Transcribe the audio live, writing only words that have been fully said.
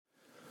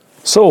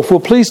So if we'll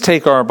please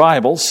take our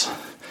Bibles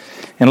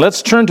and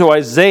let's turn to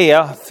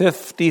Isaiah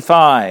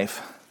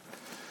 55.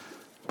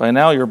 By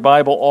now your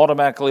Bible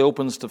automatically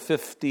opens to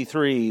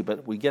 53,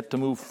 but we get to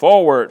move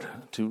forward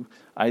to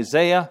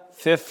Isaiah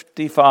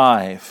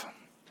 55.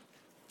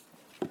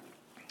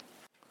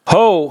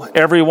 Ho,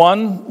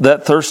 everyone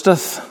that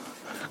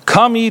thirsteth,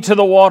 come ye to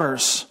the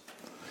waters,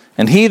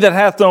 and he that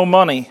hath no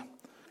money,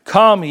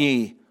 come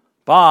ye,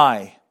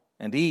 buy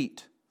and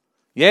eat.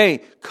 Yea,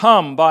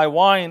 come, buy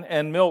wine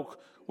and milk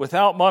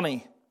without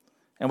money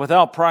and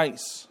without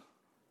price.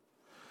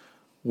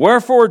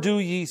 Wherefore do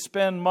ye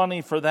spend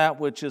money for that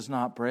which is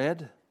not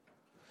bread,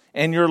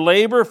 and your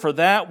labor for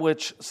that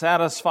which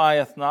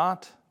satisfieth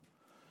not?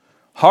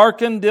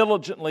 Hearken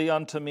diligently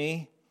unto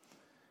me,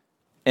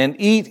 and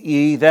eat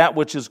ye that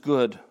which is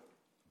good,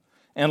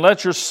 and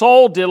let your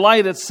soul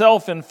delight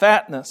itself in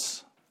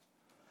fatness.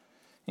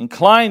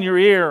 Incline your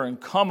ear and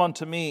come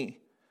unto me.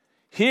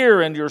 Hear,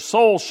 and your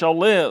soul shall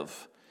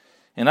live.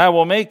 And I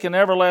will make an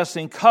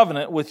everlasting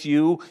covenant with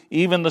you,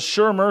 even the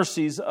sure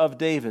mercies of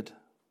David.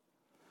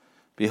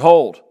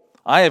 Behold,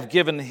 I have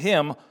given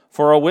him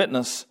for a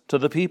witness to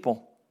the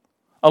people,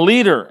 a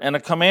leader and a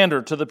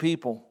commander to the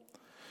people.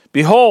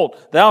 Behold,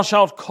 thou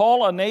shalt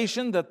call a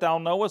nation that thou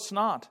knowest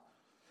not,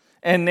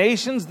 and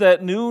nations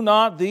that knew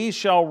not thee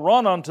shall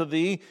run unto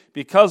thee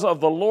because of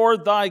the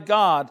Lord thy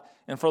God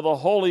and for the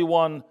Holy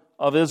One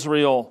of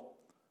Israel,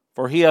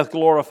 for he hath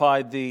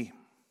glorified thee.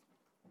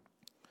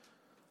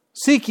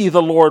 Seek ye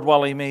the Lord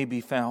while he may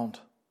be found.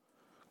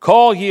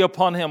 Call ye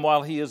upon him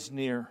while he is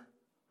near.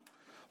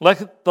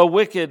 Let the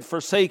wicked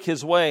forsake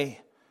his way,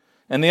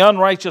 and the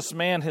unrighteous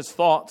man his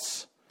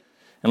thoughts.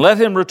 And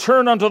let him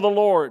return unto the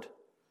Lord,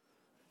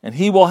 and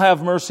he will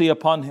have mercy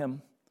upon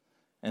him.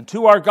 And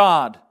to our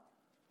God,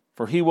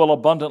 for he will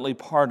abundantly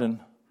pardon.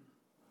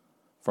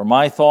 For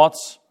my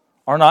thoughts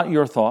are not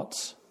your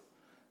thoughts,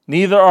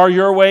 neither are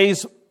your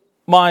ways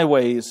my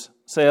ways,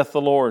 saith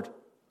the Lord.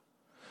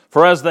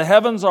 For as the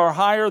heavens are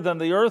higher than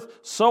the earth,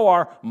 so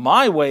are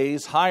my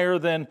ways higher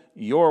than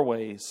your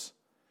ways,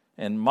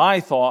 and my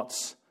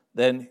thoughts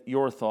than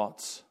your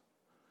thoughts.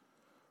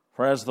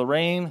 For as the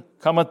rain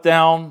cometh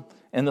down,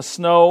 and the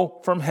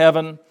snow from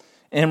heaven,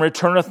 and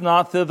returneth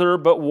not thither,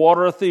 but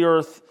watereth the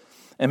earth,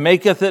 and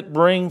maketh it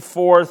bring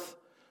forth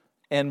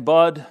and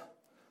bud,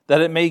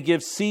 that it may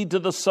give seed to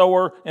the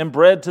sower, and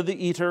bread to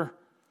the eater,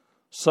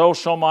 so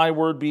shall my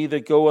word be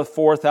that goeth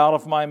forth out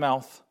of my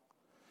mouth.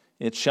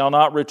 It shall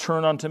not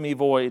return unto me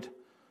void,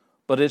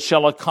 but it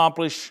shall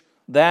accomplish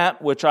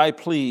that which I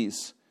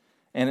please,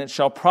 and it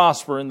shall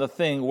prosper in the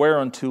thing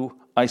whereunto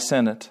I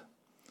sent it.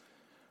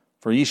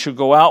 For ye shall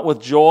go out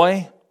with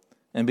joy,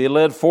 and be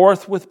led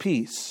forth with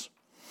peace.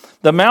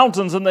 The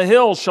mountains and the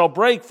hills shall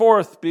break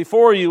forth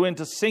before you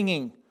into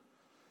singing,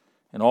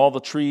 and all the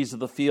trees of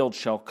the field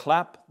shall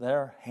clap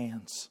their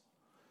hands.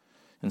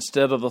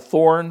 Instead of the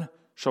thorn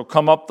shall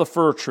come up the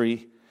fir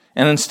tree,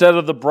 and instead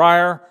of the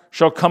briar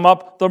shall come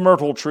up the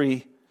myrtle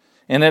tree.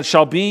 And it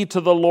shall be to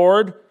the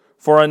Lord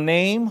for a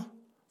name,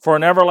 for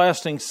an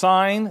everlasting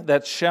sign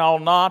that shall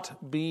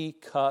not be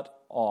cut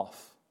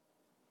off.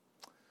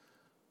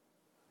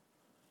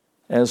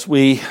 As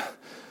we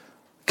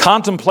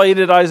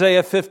contemplated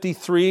Isaiah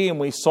 53 and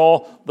we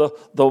saw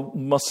the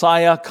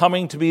Messiah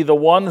coming to be the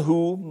one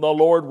who the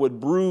Lord would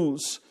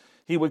bruise,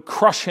 he would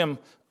crush him,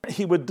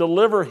 he would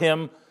deliver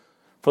him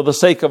for the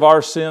sake of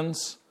our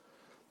sins.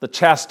 The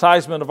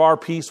chastisement of our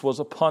peace was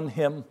upon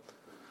him.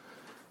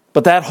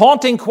 But that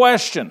haunting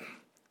question,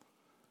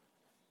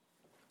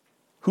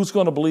 who's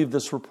going to believe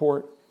this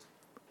report?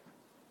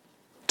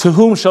 To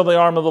whom shall the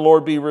arm of the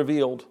Lord be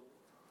revealed?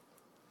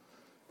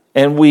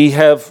 And we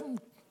have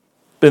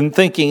been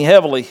thinking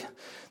heavily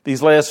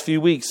these last few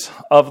weeks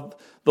of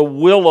the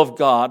will of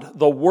God,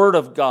 the Word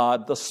of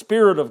God, the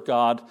Spirit of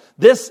God.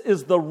 This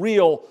is the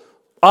real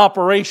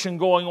operation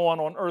going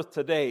on earth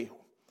today.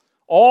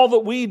 All that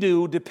we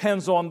do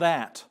depends on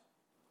that.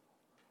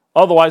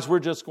 Otherwise, we're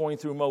just going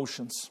through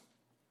motions.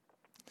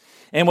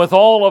 And with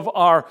all of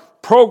our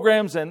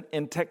programs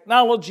and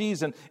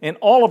technologies and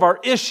all of our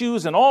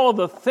issues and all of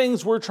the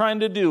things we're trying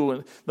to do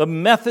and the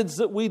methods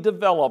that we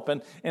develop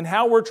and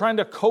how we're trying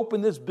to cope in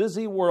this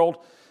busy world,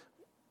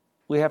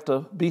 we have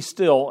to be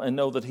still and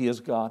know that He is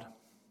God.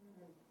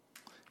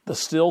 The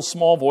still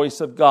small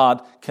voice of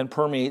God can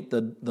permeate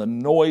the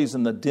noise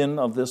and the din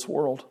of this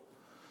world.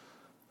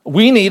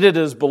 We need it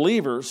as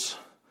believers.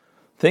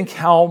 Think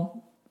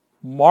how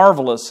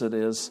marvelous it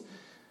is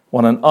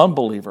when an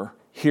unbeliever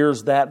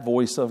hears that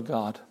voice of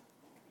God.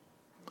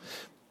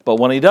 But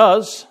when he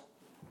does,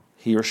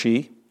 he or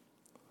she,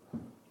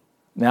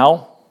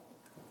 now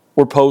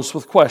we're posed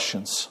with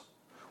questions.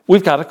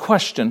 We've got to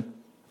question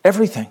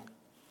everything.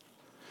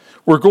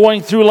 We're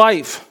going through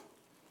life,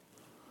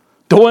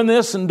 doing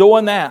this and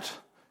doing that.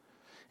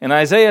 In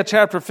Isaiah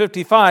chapter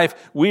 55,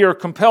 we are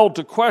compelled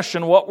to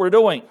question what we're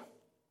doing.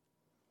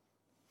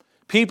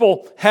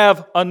 People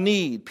have a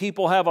need.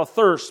 People have a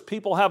thirst.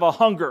 People have a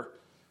hunger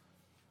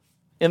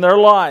in their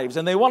lives,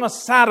 and they want to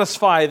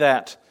satisfy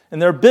that.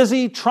 And they're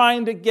busy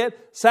trying to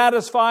get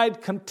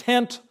satisfied,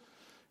 content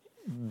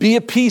be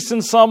at peace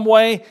in some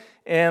way,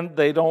 and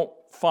they don't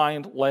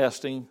find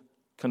lasting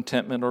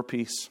contentment or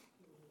peace.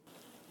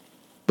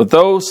 But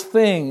those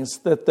things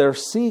that they're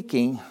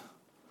seeking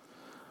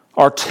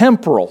are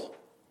temporal.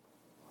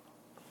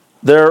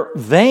 They're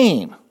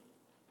vain.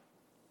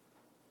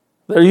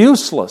 They're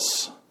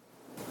useless.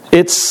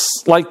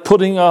 It's like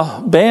putting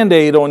a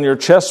Band-Aid on your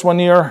chest when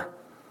you're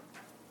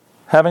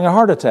having a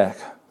heart attack.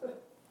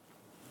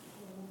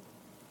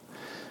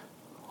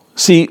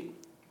 See,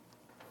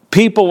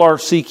 people are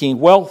seeking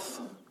wealth,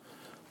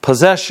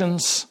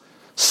 possessions,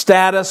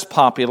 status,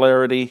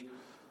 popularity,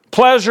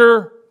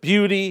 pleasure,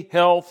 beauty,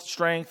 health,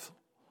 strength,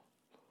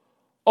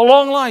 a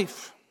long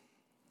life.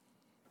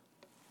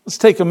 Let's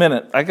take a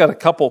minute. I got a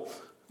couple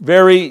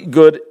very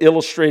good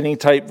illustrating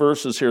type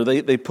verses here.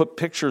 They put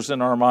pictures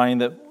in our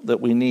mind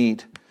that we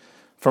need.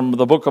 From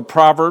the book of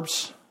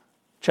Proverbs,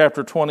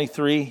 chapter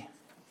 23,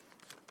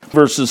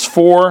 verses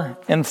 4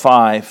 and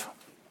 5.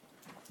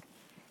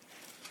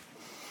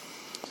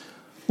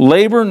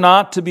 Labor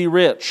not to be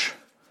rich.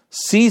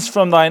 Cease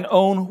from thine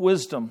own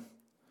wisdom.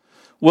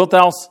 Wilt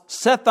thou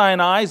set thine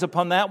eyes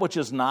upon that which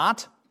is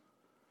not?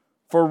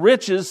 For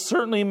riches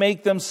certainly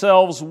make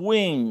themselves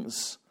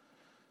wings.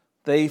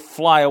 They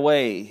fly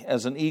away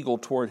as an eagle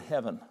toward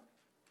heaven.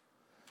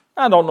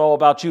 I don't know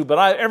about you,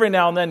 but every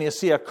now and then you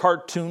see a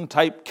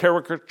cartoon-type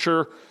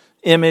caricature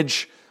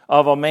image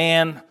of a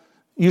man,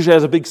 usually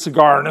has a big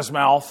cigar in his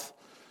mouth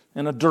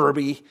and a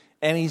derby,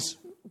 and he's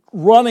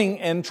running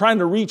and trying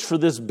to reach for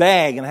this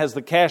bag and has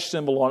the cash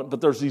symbol on it, but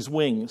there's these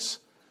wings.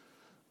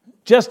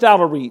 Just out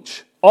of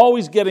reach,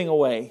 always getting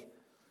away.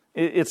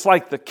 It's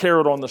like the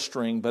carrot on the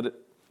string, but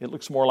it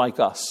looks more like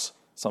us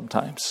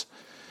sometimes.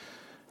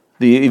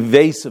 The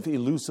evasive,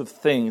 elusive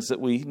things that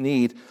we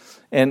need.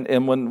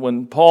 And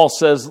when Paul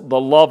says the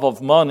love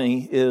of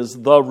money is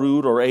the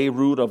root or a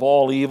root of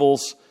all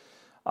evils,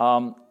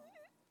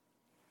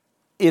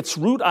 its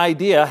root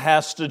idea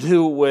has to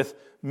do with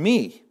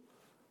me.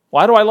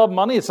 Why do I love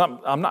money?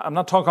 I'm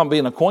not talking about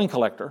being a coin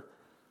collector.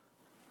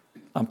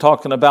 I'm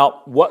talking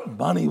about what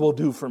money will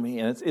do for me.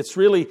 And it's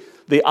really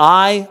the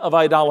eye of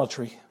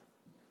idolatry.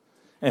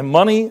 And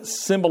money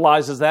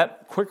symbolizes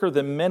that quicker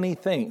than many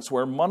things.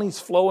 Where money's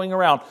flowing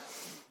around,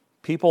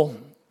 people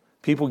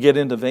get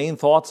into vain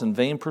thoughts and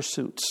vain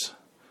pursuits.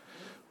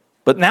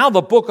 But now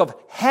the book of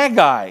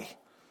Haggai.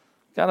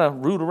 Got to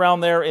root around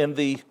there in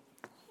the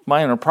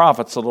minor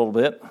prophets a little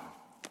bit.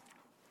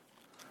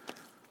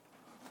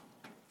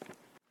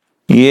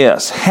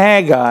 Yes,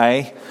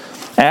 Haggai,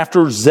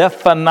 after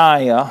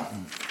Zephaniah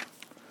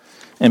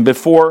and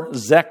before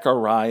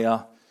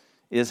Zechariah,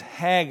 is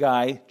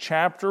Haggai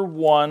chapter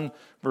 1,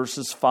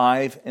 verses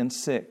 5 and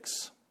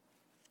 6.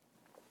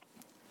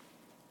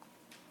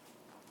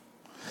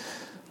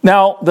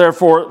 Now,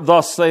 therefore,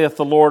 thus saith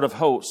the Lord of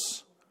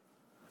hosts,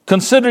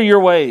 consider your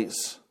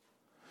ways.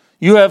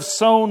 You have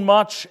sown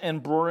much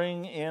and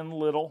bring in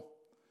little.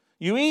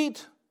 You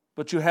eat,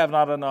 but you have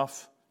not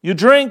enough. You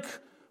drink,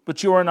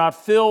 but you are not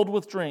filled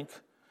with drink.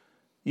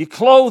 You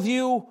clothe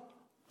you,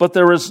 but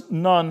there is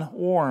none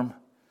warm.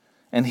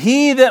 And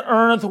he that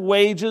earneth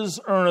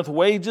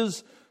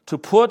wages to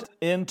put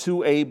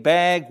into a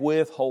bag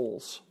with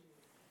holes.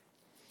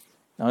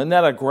 Now, isn't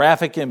that a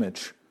graphic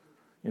image?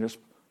 You're just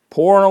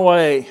pouring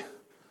away,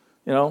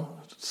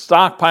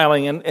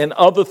 stockpiling, and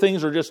other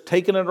things are just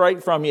taking it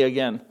right from you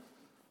again.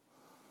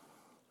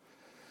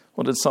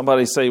 What did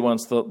somebody say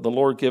once? The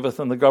Lord giveth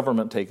and the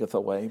government taketh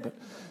away.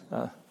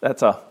 But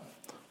that's a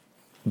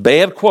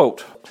bad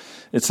quote.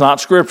 It's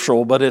not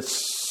scriptural, but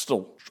it's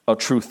still a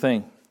true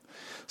thing.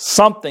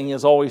 Something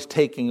is always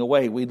taking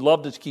away. We'd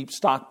love to keep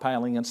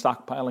stockpiling and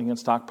stockpiling and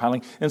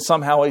stockpiling, and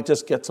somehow it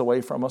just gets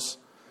away from us.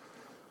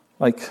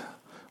 Like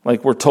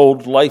we're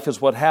told life is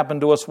what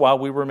happened to us while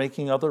we were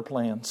making other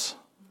plans.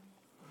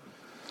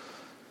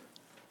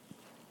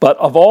 But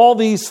of all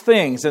these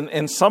things,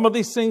 and some of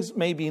these things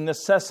may be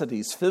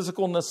necessities,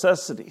 physical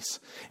necessities,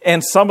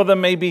 and some of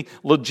them may be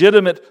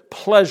legitimate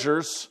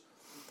pleasures,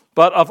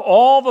 but of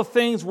all the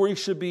things we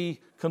should be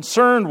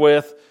concerned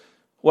with,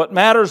 what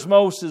matters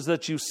most is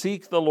that you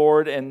seek the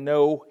Lord and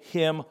know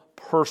Him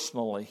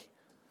personally.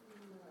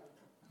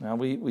 Now,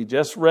 we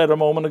just read a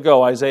moment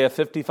ago, Isaiah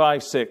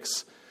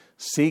 55:6.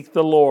 Seek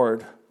the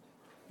Lord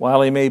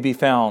while He may be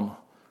found.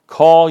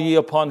 Call ye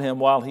upon Him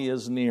while He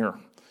is near.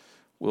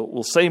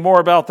 We'll say more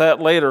about that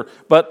later.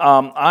 But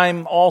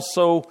I'm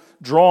also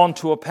drawn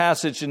to a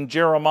passage in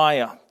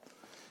Jeremiah.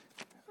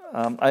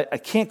 I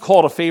can't call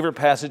it a favorite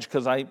passage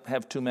because I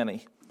have too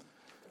many.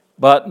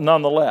 But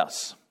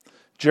nonetheless,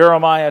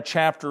 Jeremiah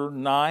chapter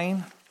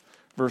 9,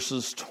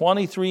 verses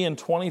 23 and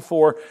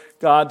 24,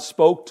 God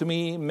spoke to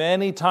me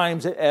many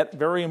times at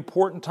very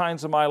important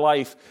times of my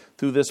life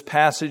through this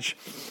passage,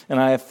 and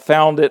I have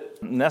found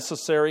it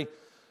necessary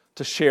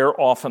to share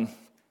often.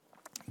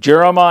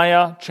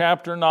 Jeremiah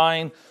chapter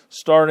 9,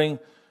 starting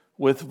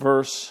with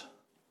verse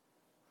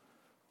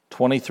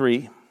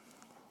 23.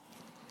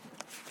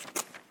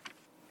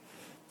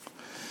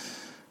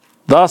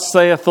 Thus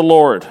saith the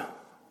Lord,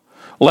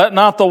 let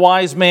not the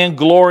wise man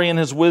glory in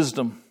his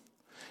wisdom,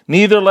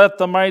 Neither let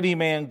the mighty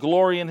man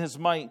glory in his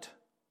might.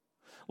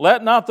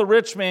 Let not the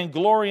rich man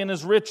glory in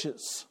his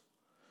riches.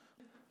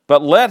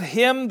 But let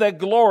him that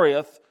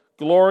glorieth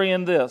glory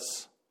in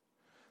this,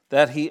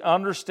 that he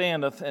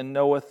understandeth and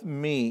knoweth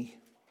me,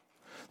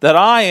 that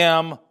I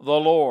am the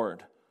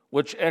Lord,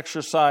 which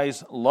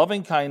exercise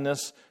loving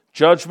kindness,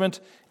 judgment,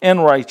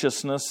 and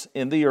righteousness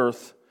in the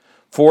earth.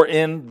 For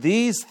in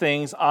these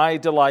things I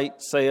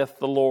delight, saith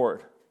the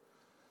Lord.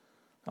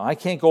 Now, I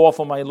can't go off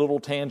on my little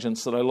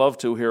tangents that I love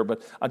to here,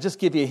 but I'll just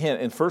give you a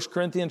hint. In 1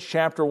 Corinthians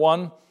chapter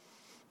 1,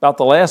 about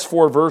the last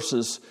 4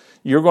 verses,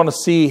 you're going to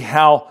see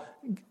how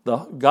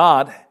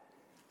God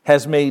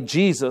has made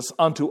Jesus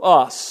unto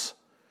us.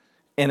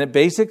 And it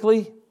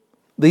basically,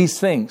 these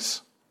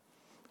things.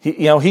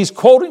 He's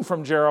quoting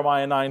from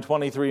Jeremiah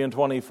 9:23 and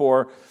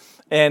 24.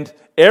 And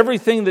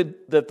everything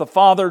that the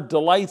Father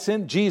delights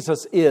in,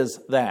 Jesus is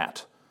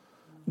that.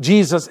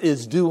 Jesus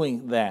is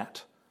doing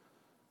that.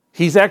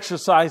 He's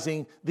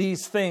exercising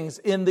these things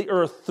in the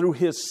earth through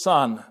His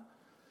Son.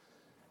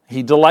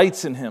 He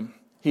delights in Him.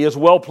 He is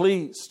well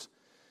pleased.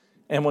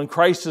 And when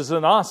Christ is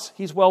in us,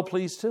 He's well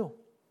pleased too.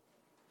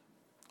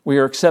 We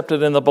are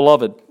accepted in the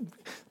Beloved.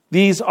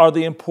 These are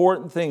the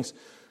important things.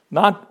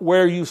 Not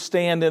where you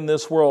stand in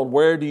this world.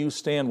 Where do you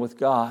stand with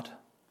God?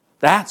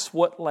 That's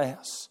what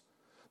lasts.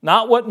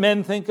 Not what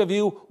men think of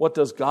you. What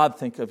does God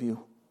think of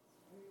you?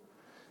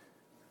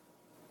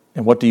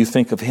 And what do you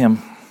think of Him?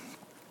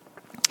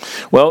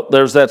 Well,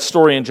 there's that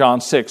story in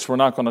John 6. We're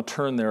not going to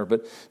turn there.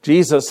 But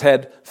Jesus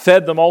had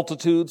fed the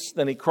multitudes.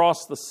 Then He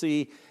crossed the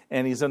sea.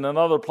 And He's in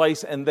another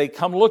place. And they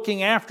come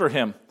looking after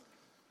Him.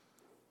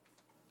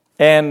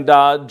 And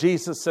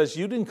Jesus says,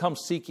 you didn't come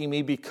seeking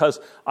me because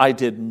I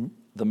did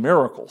the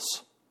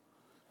miracles.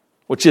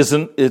 Which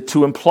isn't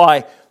to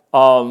imply,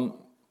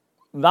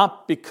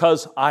 not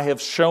because I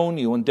have shown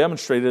you and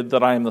demonstrated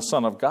that I am the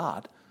Son of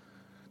God.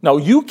 No,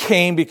 you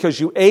came because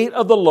you ate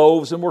of the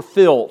loaves and were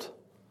filled.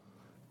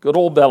 Good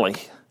old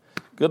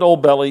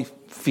belly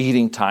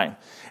feeding time.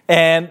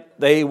 And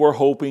they were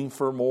hoping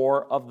for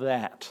more of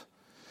that.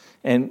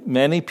 And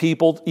many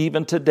people,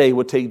 even today,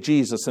 would take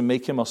Jesus and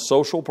make Him a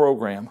social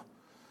program.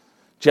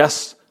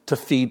 Just to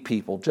feed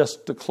people,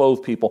 just to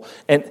clothe people.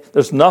 And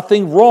there's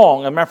nothing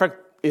wrong. As a matter of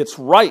fact, it's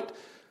right.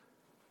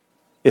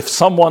 If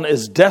someone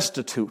is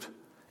destitute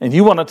and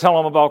you want to tell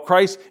them about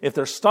Christ, if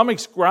their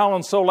stomach's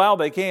growling so loud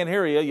they can't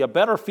hear you, you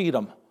better feed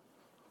them.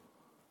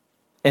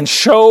 And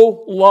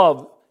show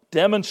love.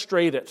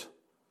 Demonstrate it.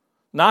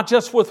 Not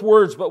just with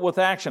words, but with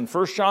action.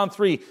 1 John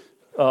 3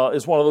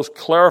 is one of those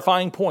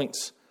clarifying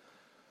points.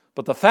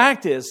 But the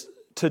fact is,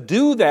 to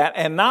do that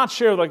and not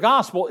share the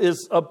gospel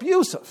is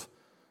abusive.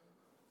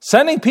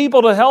 Sending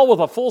people to hell with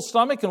a full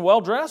stomach and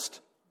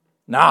well-dressed?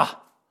 Nah.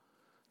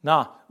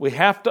 We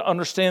have to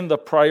understand the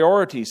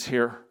priorities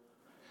here.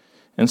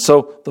 And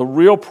so the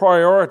real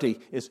priority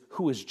is,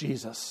 who is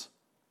Jesus?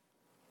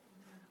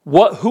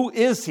 Who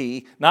is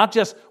He? Not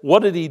just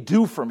what did He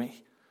do for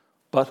me,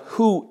 but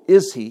who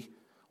is He?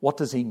 What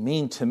does He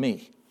mean to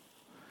me?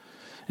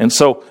 And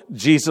so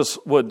Jesus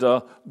would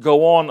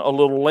go on a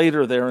little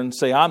later there and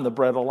say, I'm the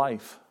bread of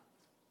life.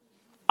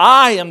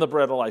 I am the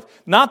bread of life.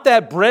 Not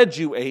that bread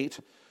you ate,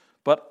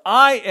 but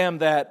I am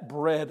that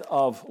bread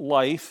of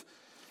life.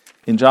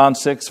 In John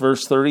 6,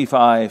 verse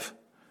 35,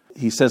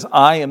 He says,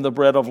 I am the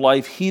bread of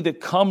life. He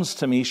that comes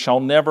to me shall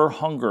never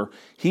hunger.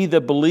 He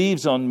that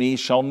believes on me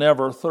shall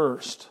never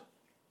thirst.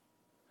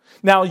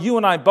 Now, you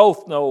and I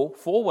both know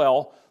full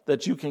well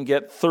that you can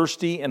get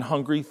thirsty and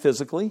hungry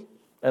physically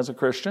as a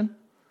Christian.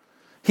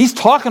 He's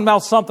talking about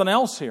something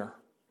else here.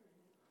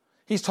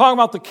 He's talking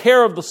about the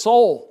care of the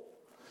soul.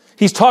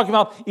 He's talking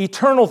about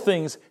eternal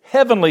things,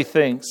 heavenly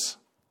things.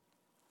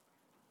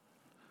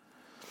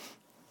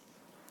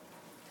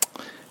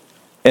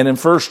 And in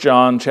 1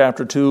 John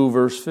chapter 2,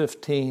 verse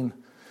 15,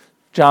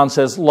 John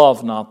says,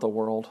 love not the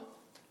world.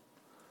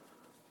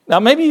 Now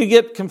maybe you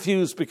get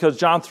confused because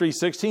John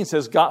 3:16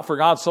 says, for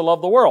God so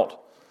loved the world.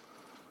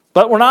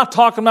 But we're not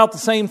talking about the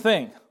same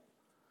thing.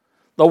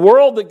 The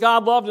world that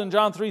God loved in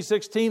John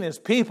 3:16 is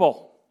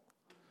people.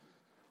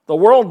 The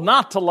world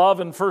not to love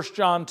in 1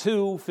 John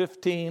 2,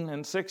 15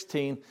 and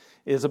 16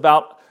 is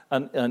about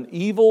an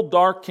evil,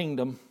 dark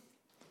kingdom.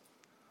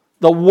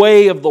 The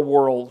way of the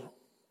world.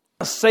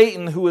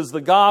 Satan, who is the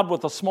God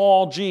with a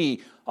small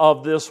g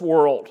of this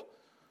world.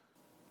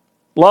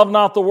 Love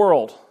not the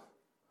world,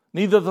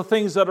 neither the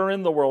things that are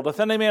in the world. If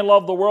any man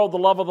love the world, the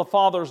love of the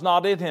Father is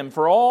not in him.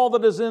 For all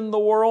that is in the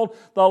world,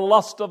 the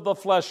lust of the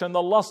flesh and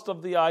the lust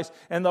of the eyes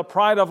and the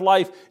pride of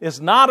life is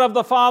not of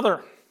the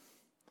Father,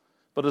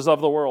 but is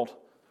of the world.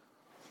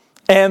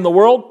 And the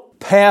world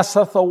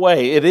passeth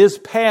away. It is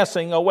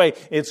passing away.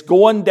 It's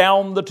going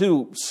down the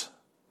tubes.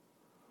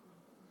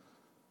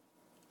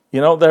 You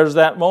know, there's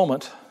that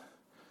moment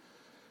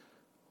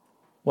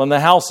when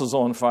the house is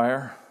on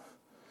fire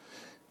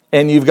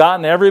and you've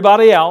gotten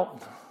everybody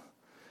out,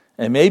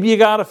 and maybe you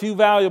got a few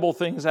valuable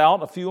things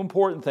out, a few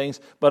important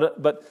things,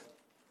 but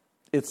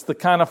it's the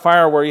kind of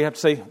fire where you have to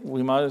say,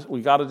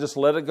 we got to just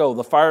let it go.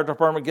 The fire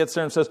department gets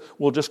there and says,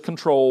 we'll just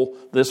control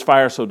this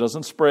fire so it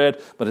doesn't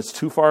spread, but it's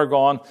too far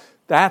gone.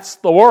 That's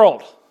the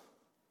world.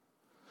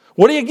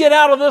 What do you get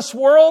out of this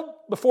world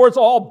before it's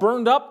all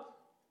burned up?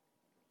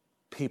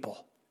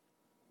 People.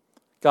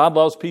 God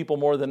loves people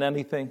more than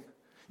anything.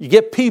 You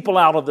get people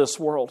out of this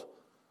world.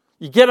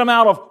 You get them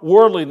out of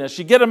worldliness.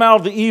 You get them out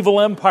of the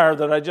evil empire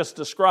that I just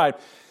described.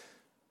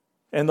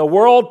 And the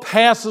world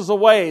passes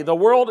away. The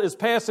world is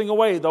passing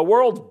away. The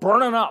world's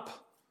burning up.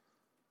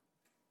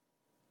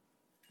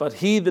 But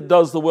he that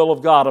does the will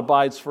of God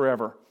abides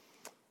forever.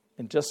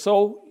 And just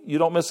so you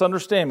don't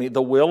misunderstand me,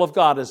 the will of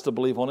God is to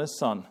believe on His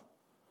Son.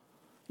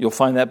 You'll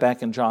find that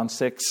back in John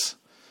 6,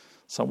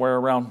 somewhere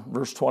around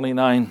verse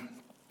 29.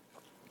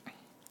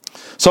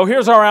 So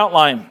here's our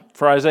outline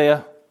for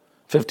Isaiah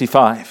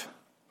 55.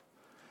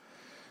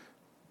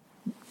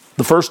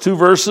 The first two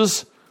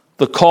verses,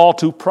 the call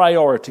to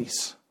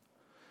priorities.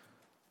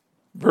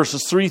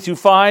 Verses 3 through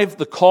 5,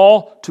 the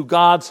call to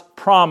God's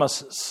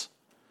promises.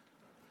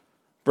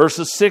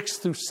 Verses 6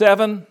 through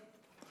 7,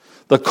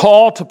 the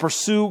call to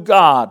pursue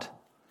God.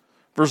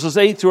 Verses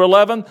 8 through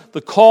 11,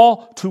 the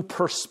call to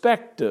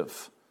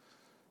perspective.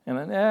 And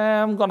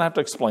I'm going to have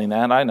to explain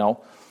that, I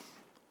know.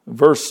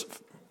 Verse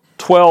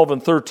 12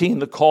 and 13,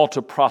 the call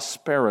to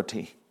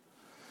prosperity.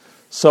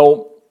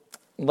 So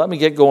let me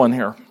get going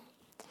here.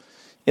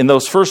 In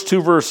those first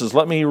two verses,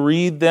 let me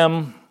read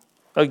them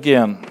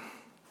again.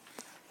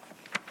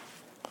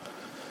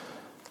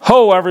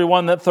 Ho,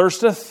 everyone that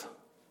thirsteth,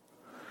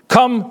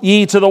 come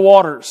ye to the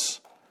waters.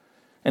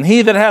 And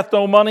he that hath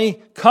no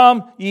money,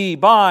 come ye,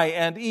 buy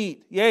and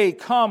eat. Yea,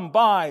 come,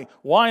 buy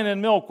wine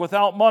and milk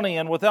without money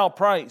and without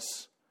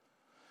price.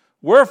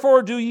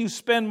 Wherefore do you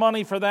spend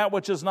money for that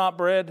which is not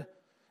bread,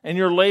 and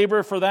your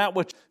labor for that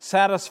which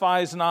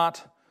satisfies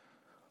not?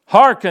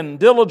 Hearken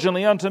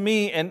diligently unto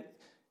me, and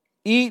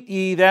eat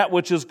ye that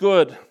which is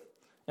good,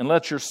 and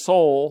let your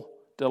soul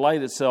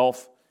delight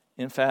itself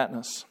in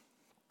fatness.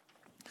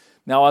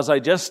 Now, as I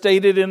just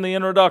stated in the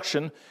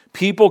introduction,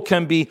 people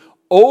can be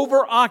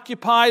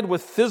overoccupied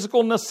with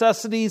physical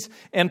necessities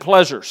and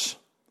pleasures,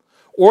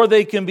 or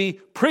they can be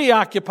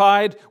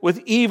preoccupied with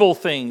evil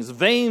things,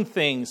 vain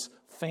things,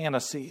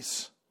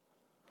 fantasies.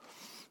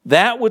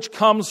 That which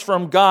comes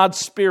from God's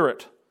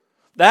Spirit,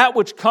 that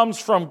which comes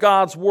from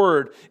God's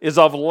Word, is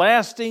of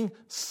lasting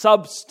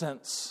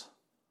substance.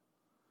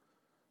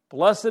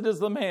 Blessed is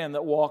the man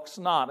that walks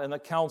not in the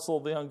counsel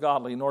of the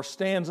ungodly, nor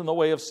stands in the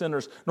way of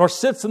sinners, nor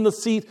sits in the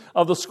seat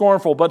of the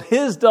scornful. But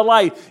his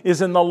delight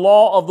is in the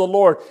law of the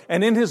Lord,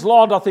 and in his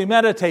law doth he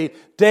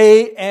meditate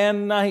day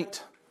and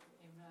night.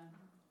 Amen.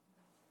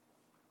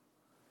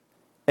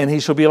 And he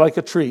shall be like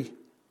a tree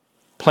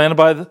planted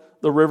by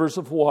the rivers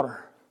of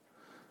water,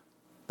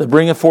 that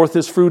bringeth forth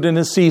his fruit in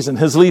his season.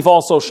 His leaf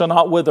also shall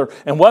not wither,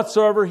 and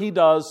whatsoever he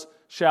does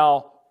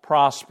shall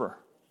prosper.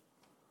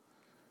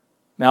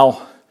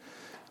 Now,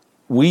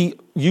 we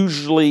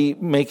usually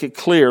make it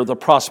clear the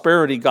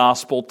prosperity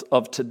gospel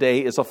of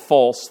today is a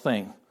false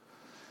thing.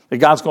 That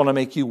God's going to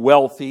make you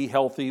wealthy,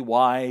 healthy,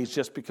 wise,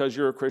 just because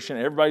you're a Christian.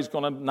 Everybody's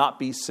going to not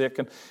be sick.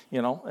 And,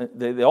 you know,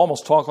 they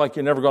almost talk like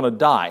you're never going to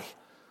die.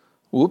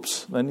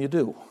 Oops, then you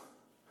do.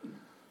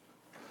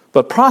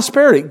 But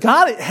prosperity,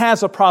 God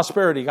has a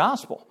prosperity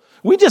gospel.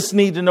 We just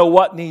need to know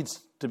what needs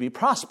to be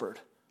prospered.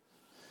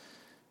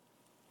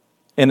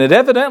 And it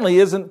evidently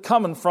isn't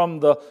coming from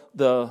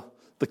the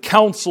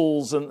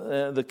counsels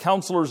and the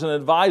counselors and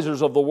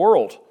advisors of the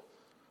world.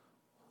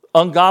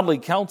 Ungodly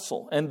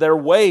counsel and their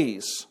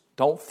ways.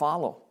 Don't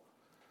follow.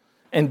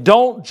 And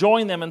don't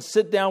join them and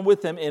sit down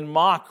with them in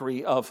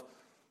mockery of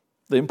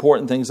the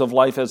important things of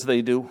life as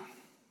they do.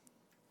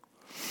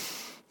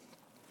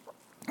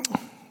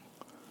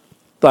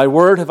 Thy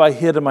word have I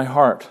hid in my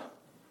heart,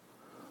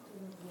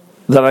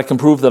 that I can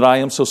prove that I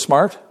am so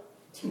smart.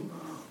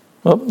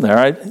 Well,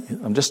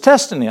 I'm just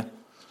testing you.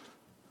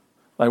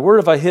 Thy word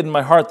have I hid in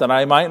my heart, that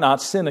I might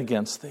not sin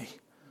against thee.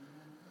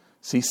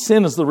 See,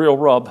 sin is the real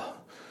rub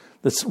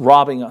that's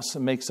robbing us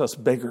and makes us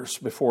beggars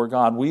before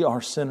God. We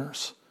are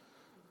sinners.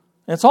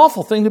 And it's an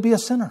awful thing to be a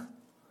sinner,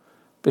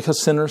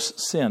 because sinners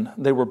sin.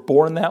 They were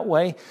born that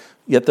way,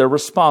 yet they're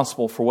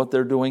responsible for what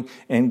they're doing.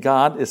 And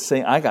God is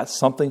saying, I got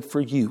something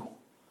for you.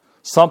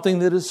 Something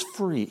that is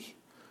free,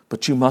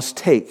 but you must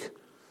take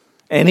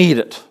and eat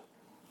it.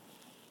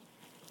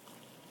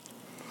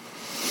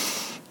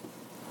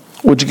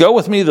 Would you go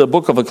with me to the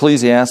book of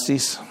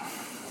Ecclesiastes?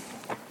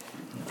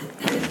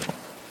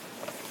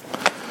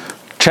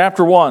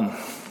 Chapter 1.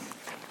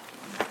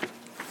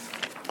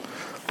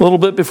 A little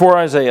bit before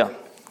Isaiah.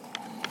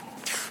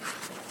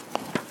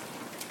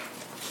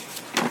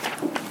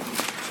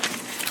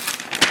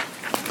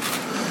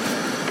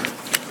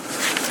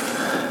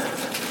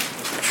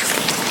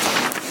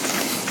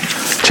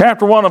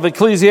 Chapter 1 of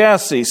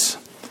Ecclesiastes.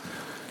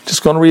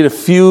 Just going to read a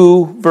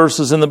few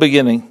verses in the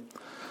beginning.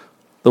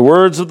 The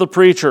words of the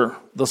preacher,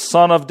 the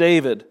son of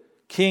David,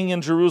 king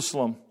in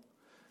Jerusalem.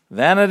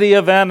 Vanity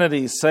of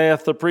vanities,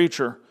 saith the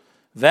preacher.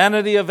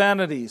 Vanity of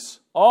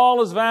vanities.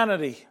 All is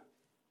vanity.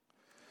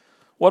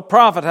 What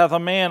profit hath a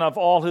man of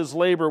all his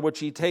labor which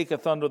he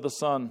taketh under the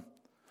sun?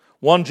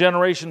 One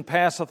generation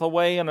passeth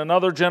away, and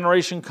another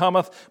generation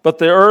cometh, but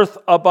the earth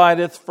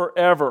abideth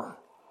forever.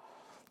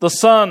 The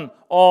sun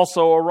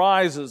also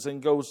arises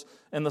and goes,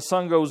 and the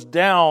sun goes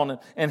down,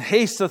 and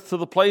hasteth to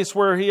the place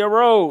where he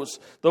arose.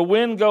 The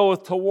wind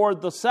goeth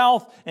toward the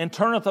south, and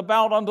turneth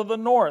about unto the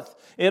north.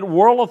 It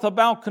whirleth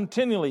about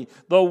continually.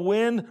 The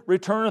wind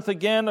returneth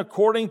again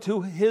according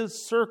to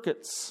his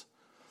circuits.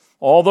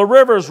 All the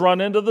rivers run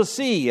into the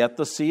sea, yet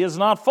the sea is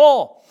not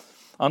full.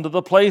 Unto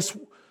the place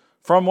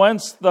from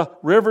whence the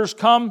rivers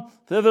come,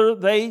 thither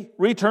they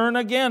return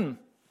again.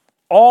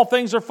 All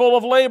things are full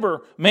of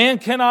labor. Man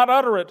cannot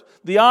utter it.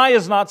 The eye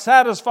is not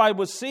satisfied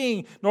with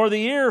seeing, nor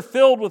the ear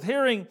filled with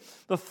hearing.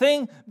 The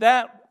thing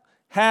that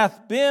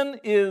hath been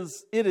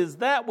is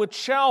that which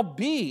shall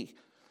be,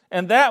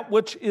 and that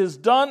which is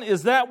done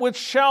is that which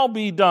shall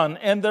be done,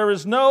 and there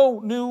is no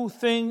new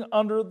thing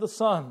under the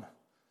sun.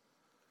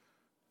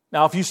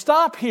 Now, if you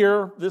stop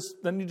here,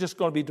 then you're just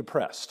going to be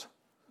depressed.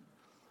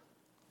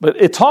 But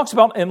it talks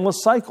about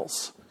endless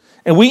cycles.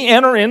 And we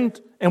enter in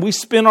and we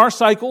spin our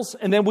cycles,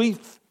 and then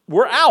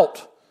we're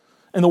out.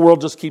 And the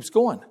world just keeps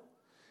going.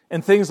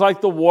 And things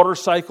like the water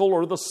cycle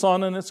or the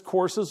sun and its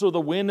courses or the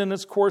wind and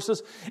its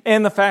courses,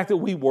 and the fact that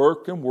we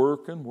work and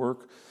work and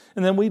work,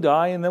 and then we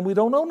die, and then we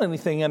don't own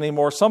anything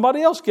anymore.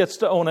 Somebody else gets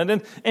to own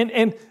it.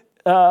 And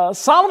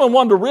Solomon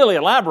wanted to really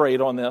elaborate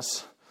on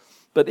this.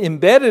 But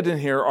embedded in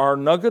here are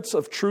nuggets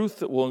of truth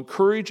that will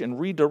encourage and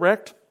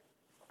redirect.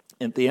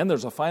 At the end,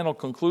 there's a final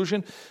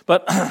conclusion.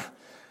 But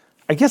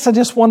I guess I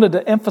just wanted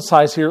to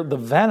emphasize here the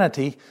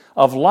vanity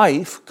of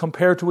life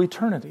compared to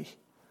eternity.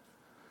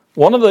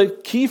 One of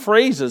the key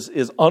phrases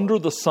is under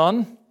the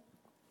sun.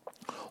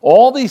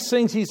 All these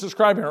things he's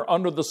describing are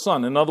under the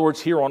sun. In other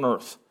words, here on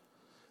earth.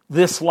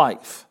 This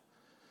life.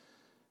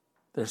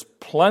 There's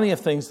plenty of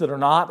things that are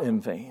not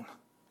in vain.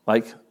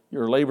 Like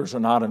your labors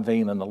are not in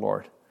vain in the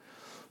Lord.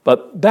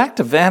 But back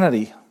to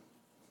vanity.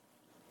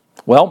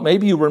 Well,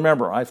 maybe you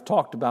remember, I've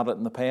talked about it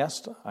in the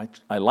past.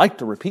 I like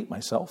to repeat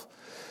myself.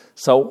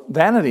 So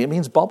vanity, it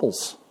means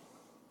bubbles.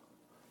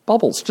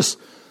 Bubbles, just,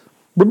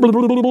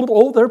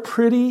 oh, they're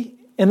pretty,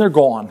 and they're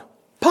gone.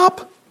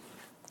 Pop!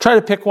 Try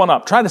to pick one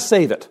up. Try to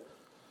save it.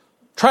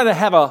 Try to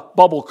have a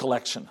bubble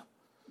collection.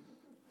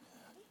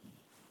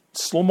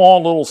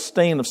 Small little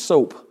stain of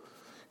soap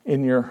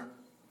in your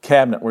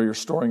cabinet where you're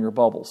storing your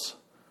bubbles.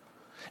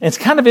 And it's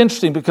kind of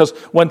interesting because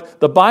when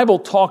the Bible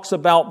talks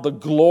about the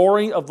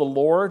glory of the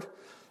Lord,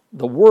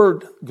 the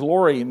word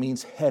glory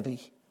means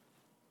heavy.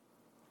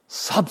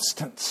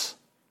 Substance.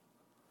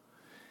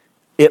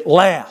 It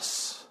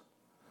lasts.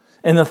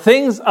 And the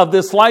things of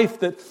this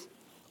life that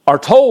are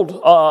told,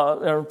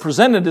 are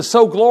presented as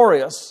so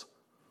glorious,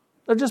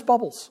 they're just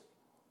bubbles.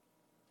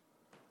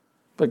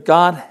 But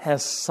God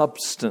has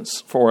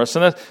substance for us.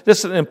 And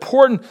that's an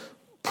important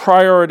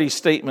priority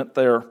statement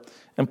there.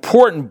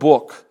 Important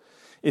book.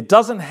 It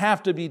doesn't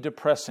have to be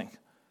depressing.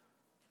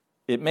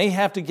 It may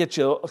have to get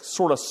you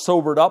sort of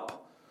sobered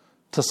up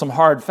to some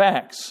hard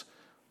facts,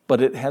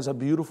 but it has a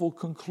beautiful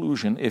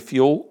conclusion if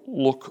you'll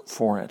look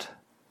for it.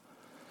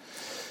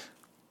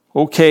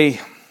 Okay,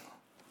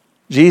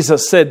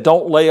 Jesus said,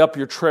 don't lay up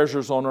your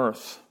treasures on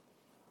earth.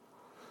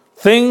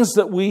 Things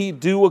that we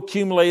do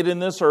accumulate in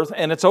this earth,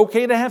 and it's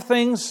okay to have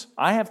things.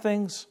 I have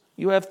things.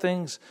 You have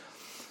things.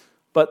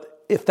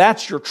 But if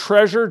that's your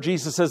treasure,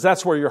 Jesus says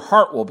that's where your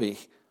heart will be.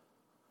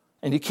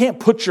 And you can't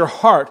put your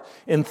heart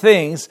in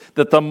things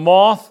that the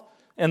moth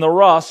and the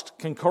rust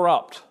can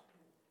corrupt.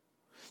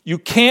 You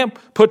can't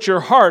put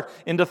your heart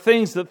into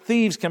things that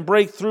thieves can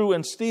break through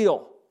and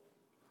steal.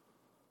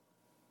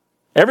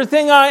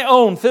 Everything I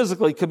own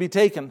physically could be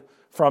taken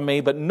from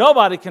me, but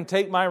nobody can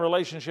take my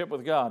relationship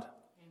with God.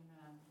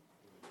 Amen.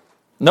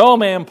 No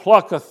man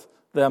plucketh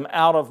them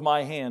out of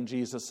my hand,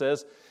 Jesus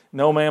says.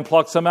 No man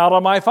plucks them out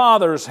of my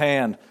Father's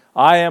hand.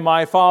 I and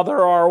my Father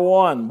are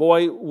one.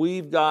 Boy,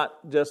 we've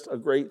got just a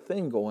great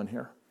thing going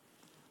here.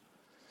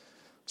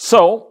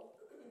 So,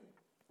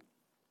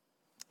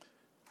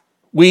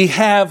 we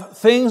have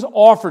things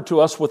offered to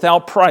us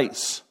without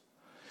price.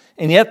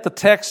 And yet the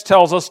text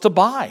tells us to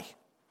buy.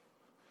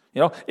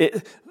 You know,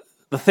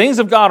 the things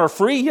of God are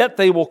free, yet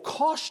they will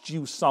cost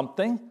you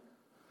something.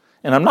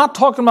 And I'm not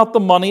talking about the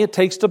money it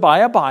takes to buy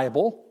a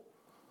Bible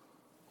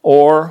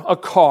or a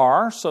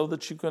car so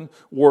that you can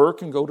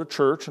work and go to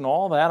church and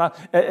all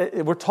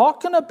that. We're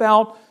talking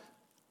about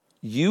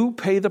you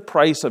pay the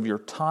price of your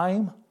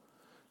time,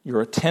 your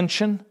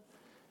attention,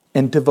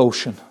 and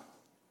devotion.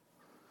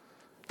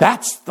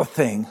 That's the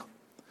thing.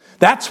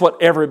 That's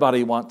what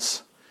everybody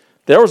wants.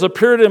 There was a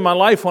period in my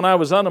life when I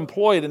was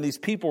unemployed and these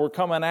people were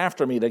coming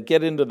after me to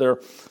get into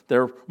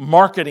their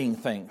marketing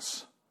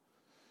things.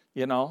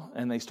 You know,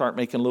 and they start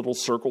making little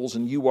circles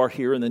and you are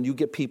here and then you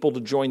get people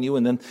to join you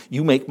and then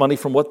you make money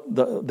from what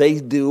they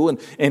do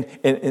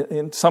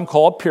and some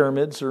call it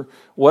pyramids or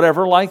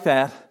whatever like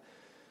that.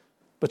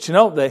 But you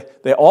know,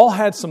 they all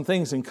had some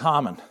things in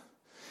common.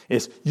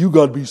 It's you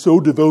got to be so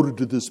devoted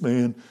to this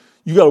man.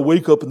 You got to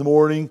wake up in the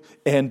morning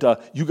and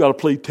you got to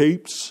play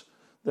tapes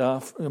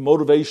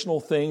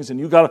motivational things, and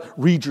you got to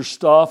read your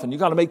stuff, and you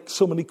got to make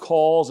so many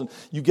calls, and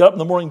you get up in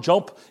the morning,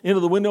 jump into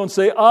the window and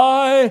say,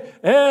 I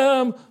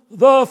am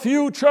the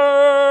future.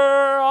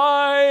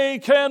 I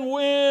can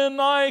win.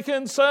 I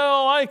can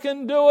sell. I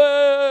can do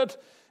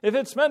it. If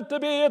it's meant to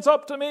be, it's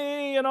up to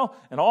me, and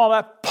all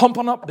that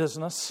pumping up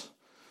business.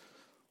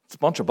 It's a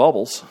bunch of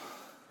bubbles.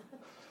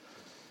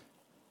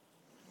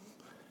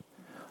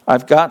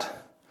 I've got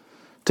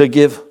to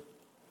give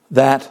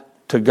that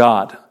to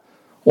God.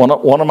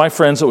 One of my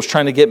friends that was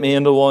trying to get me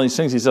into one of these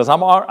things, he says,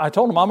 I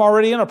told him I'm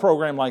already in a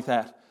program like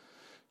that.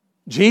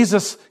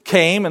 Jesus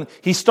came and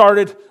he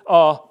started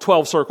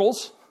 12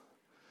 circles.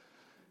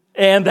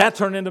 And that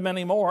turned into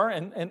many more.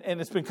 And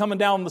it's been coming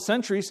down the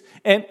centuries.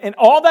 And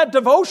all that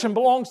devotion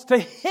belongs to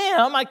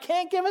him. I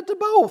can't give it to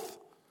both.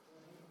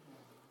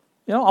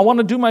 I want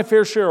to do my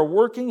fair share of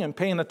working and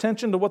paying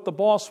attention to what the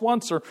boss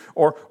wants,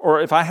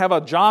 or if I have a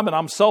job and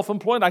I'm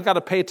self-employed, I got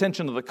to pay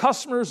attention to the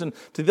customers and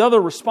to the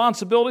other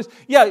responsibilities.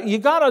 Yeah, you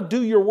got to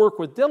do your work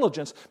with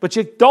diligence, but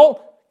you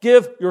don't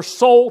give your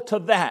soul to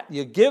that.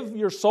 You give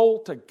your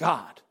soul to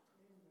God.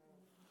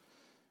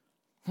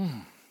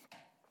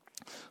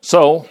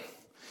 So,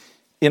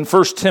 in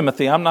 1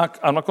 Timothy, I'm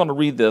not going to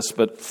read this,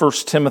 but 1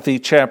 Timothy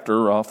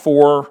chapter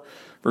 4,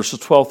 verses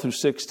 12 through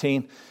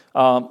 16.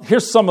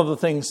 Here's some of the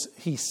things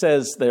he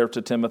says there to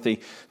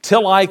Timothy.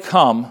 Till I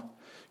come,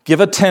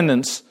 give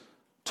attendance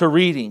to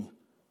reading,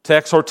 to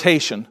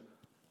exhortation,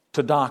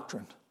 to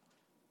doctrine.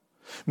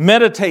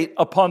 Meditate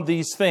upon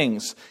these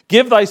things.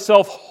 Give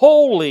thyself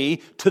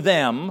wholly to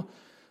them,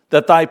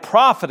 that thy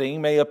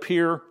profiting may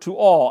appear to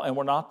all. And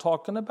we're not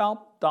talking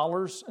about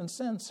dollars and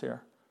cents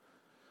here.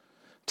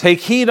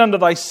 Take heed unto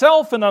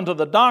thyself and unto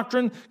the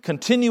doctrine.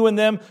 Continue in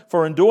them,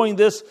 for in doing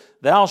this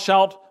thou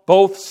shalt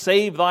both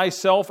save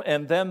thyself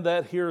and them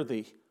that hear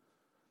thee.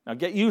 Now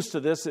get used to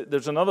this.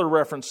 There's another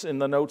reference in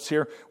the notes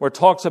here where it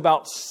talks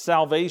about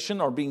salvation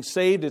or being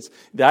saved. It's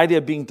the idea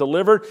of being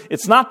delivered.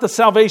 It's not the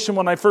salvation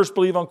when I first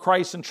believe on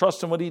Christ and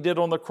trust in what he did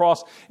on the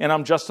cross and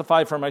I'm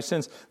justified for my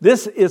sins.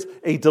 This is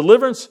a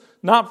deliverance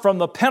not from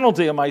the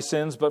penalty of my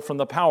sins, but from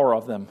the power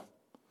of them,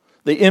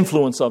 the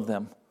influence of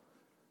them,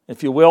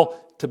 if you will,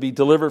 to be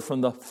delivered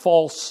from the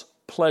false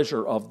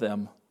pleasure of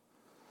them.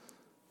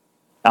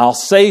 I'll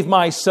save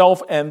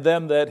myself and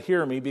them that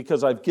hear me,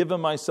 because I've given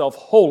myself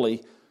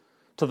wholly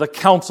to the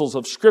counsels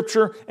of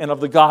Scripture and of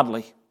the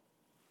godly.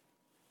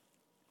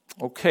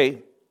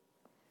 Okay.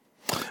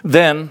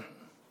 Then,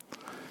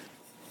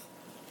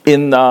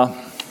 in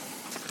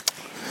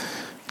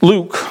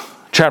Luke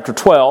chapter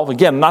 12,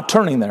 again, not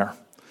turning there,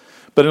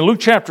 but in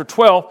Luke chapter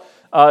 12,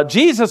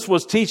 Jesus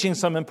was teaching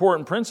some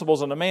important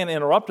principles, and a man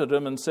interrupted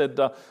him and said,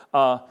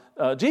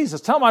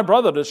 Jesus, tell my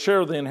brother to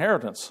share the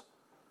inheritance.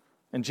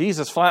 And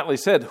Jesus flatly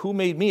said, who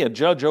made me a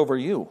judge over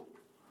you?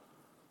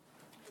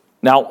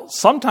 Now,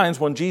 sometimes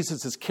when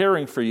Jesus is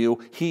caring for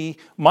you, he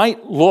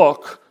might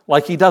look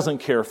like he doesn't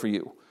care for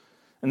you.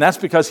 And that's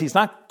because he's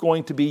not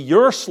going to be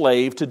your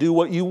slave to do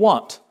what you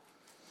want.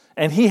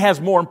 And he has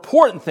more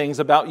important things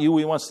about you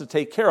he wants to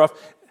take care of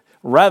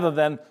rather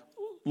than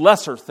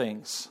lesser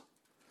things.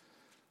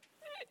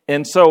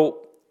 And so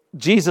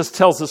Jesus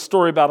tells this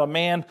story about a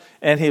man,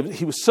 and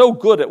he was so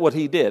good at what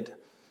he did.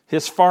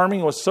 His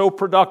farming was so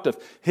productive.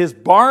 His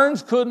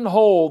barns couldn't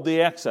hold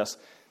the excess.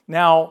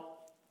 Now,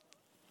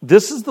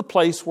 this is the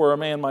place where a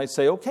man might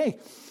say, okay,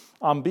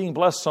 I'm being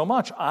blessed so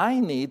much, I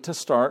need to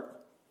start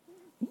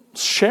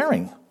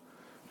sharing,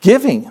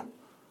 giving,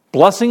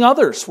 blessing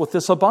others with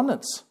this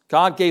abundance.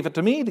 God gave it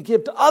to me to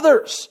give to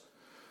others.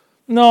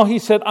 No, he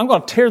said, I'm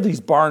going to tear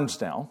these barns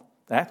down.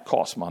 That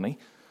costs money.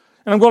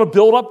 And I'm going to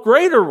build up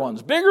greater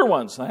ones, bigger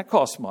ones. That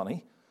costs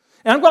money.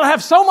 And I'm going to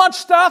have so much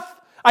stuff,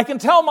 I can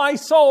tell my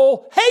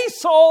soul, hey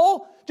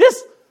soul,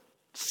 just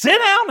sit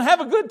down and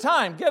have a good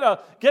time. Get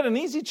an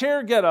easy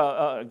chair, get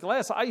a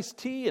glass of iced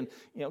tea, and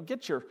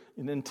get your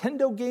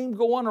Nintendo game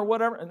going or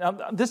whatever.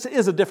 Now, this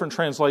is a different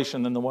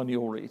translation than the one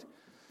you'll read.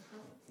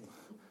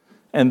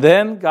 And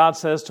then God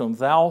says to him,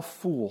 thou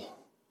fool,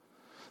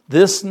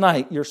 this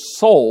night your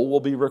soul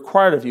will be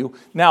required of you.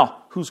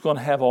 Now, who's going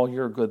to have all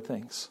your good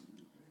things?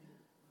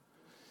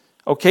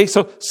 Okay,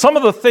 so some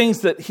of the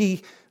things that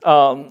he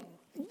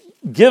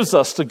gives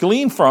us to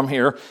glean from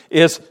here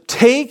is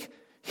take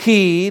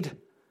heed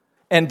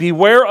and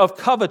beware of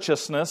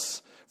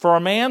covetousness, for a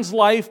man's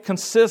life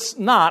consists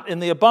not in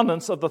the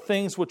abundance of the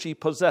things which he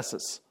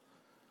possesses.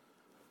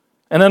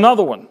 And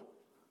another one,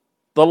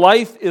 the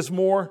life is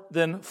more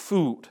than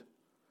food,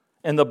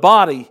 and the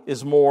body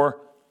is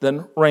more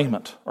than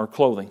raiment or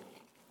clothing.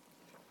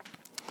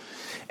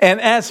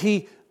 And as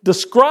he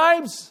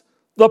describes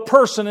the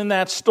person in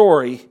that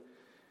story,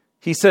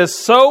 he says,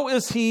 so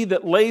is he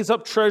that lays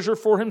up treasure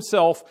for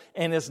himself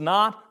and is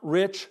not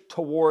rich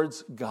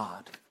towards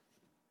God.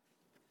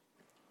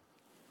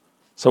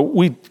 So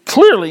we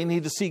clearly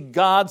need to see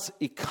God's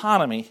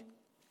economy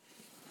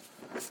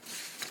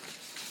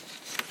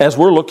as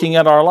we're looking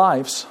at our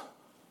lives.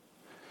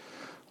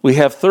 We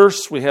have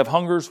thirsts, we have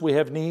hungers, we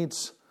have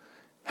needs.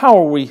 How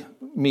are we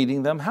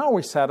meeting them? How are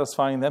we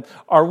satisfying them?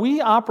 Are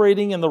we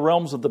operating in the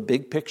realms of the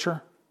big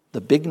picture?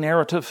 the big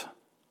narrative.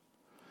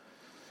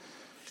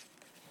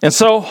 And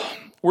so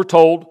we're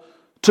told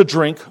to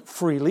drink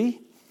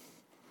freely.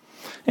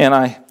 And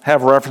I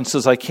have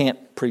references. I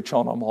can't preach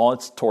on them all.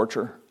 It's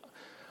torture.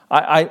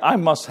 I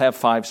must have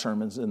 5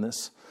 sermons in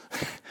this.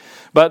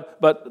 But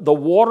the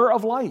water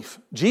of life.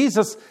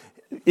 Jesus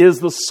is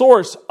the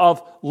source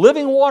of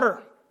living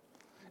water.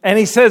 And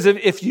he says,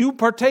 if you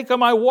partake of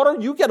my water,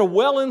 you get a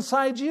well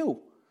inside you.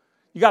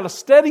 You got a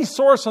steady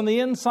source on the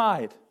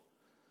inside.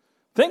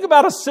 Think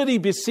about a city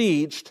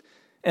besieged,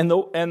 and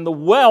the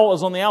well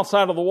is on the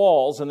outside of the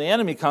walls, and the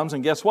enemy comes,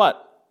 and guess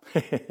what?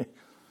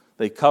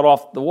 They cut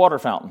off the water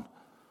fountain.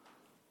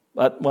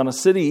 But when a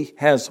city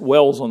has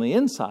wells on the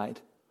inside,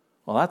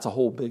 well, that's a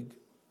whole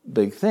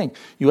big thing.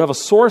 You have a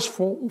source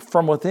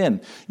from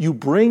within. You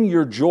bring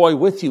your joy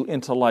with you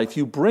into life.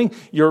 You bring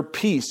your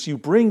peace. You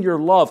bring your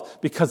love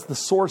because the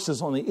source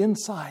is on the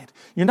inside.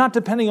 You're not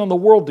depending on the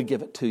world to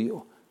give it to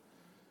you.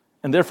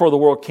 And therefore the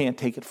world can't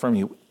take it from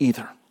you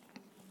either.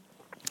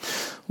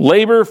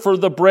 Labor for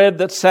the bread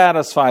that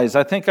satisfies.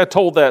 I think I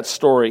told that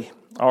story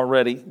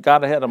already.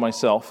 Got ahead of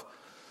myself.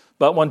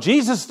 But when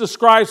Jesus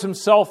describes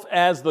himself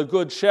as the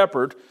good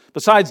shepherd,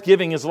 besides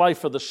giving his life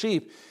for the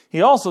sheep,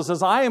 he also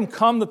says, I am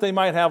come that they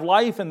might have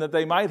life and that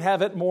they might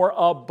have it more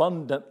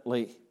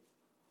abundantly.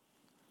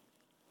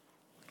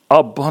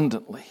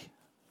 Abundantly.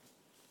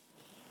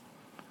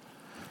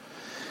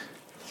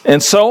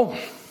 And so,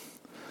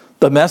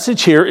 the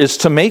message here is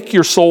to make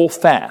your soul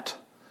fat.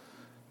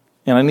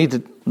 And I need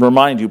to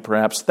remind you,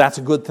 perhaps, that's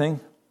a good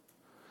thing.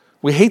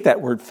 We hate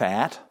that word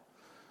fat.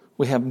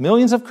 We have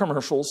millions of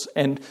commercials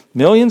and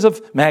millions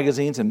of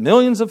magazines and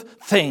millions of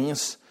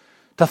things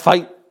to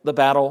fight the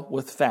battle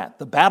with fat.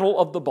 The battle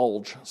of the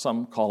bulge,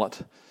 some call it.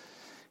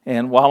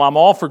 And while I'm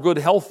all for good,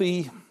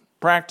 healthy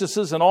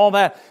practices and all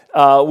that,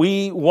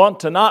 we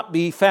want to not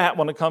be fat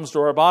when it comes to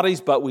our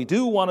bodies, but we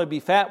do want to be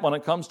fat when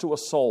it comes to a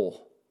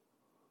soul.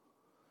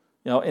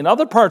 You know, in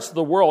other parts of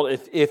the world,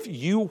 if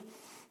you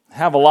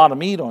have a lot of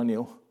meat on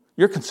you,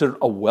 you're considered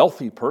a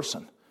wealthy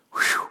person.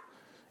 Whew,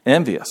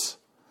 envious.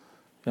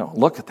 You know,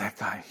 look at that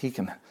guy.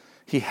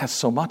 He has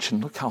so much,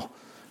 and look how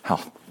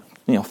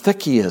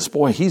thick he is.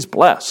 Boy, he's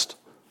blessed.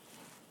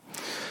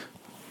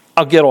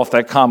 I'll get off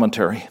that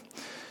commentary.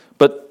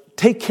 But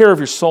take care of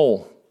your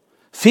soul.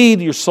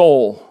 Feed your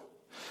soul.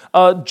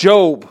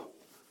 Job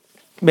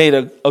made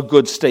a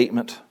good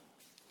statement.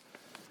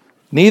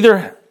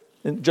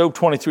 In Job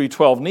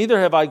 23:12, neither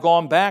have I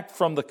gone back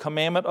from the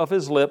commandment of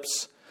his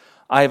lips.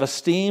 I have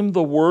esteemed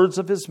the words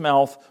of his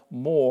mouth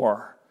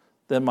more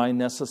than my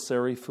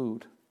necessary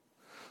food.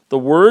 The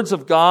words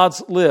of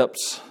God's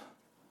lips,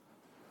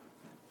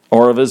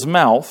 or of his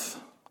mouth,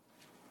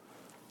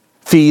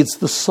 feeds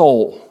the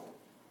soul.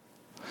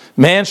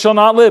 Man shall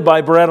not live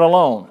by bread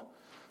alone,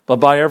 but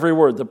by every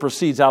word that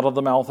proceeds out of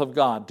the mouth of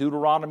God.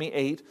 Deuteronomy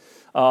 8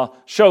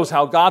 shows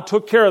how God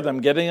took care of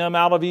them, getting them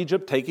out of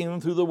Egypt, taking them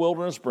through the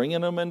wilderness,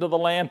 bringing them into the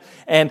land.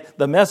 And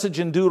the message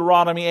in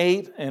Deuteronomy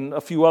 8 and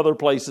a few other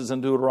places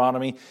in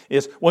Deuteronomy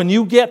is when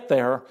you get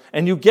there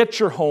and you get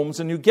your homes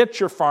and you get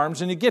your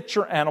farms and you get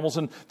your animals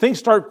and things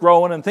start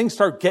growing and things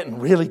start getting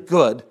really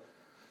good,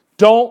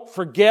 don't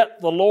forget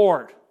the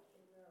Lord.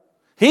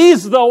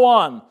 He's the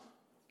one,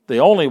 the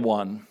only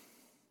one,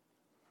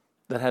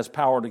 that has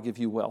power to give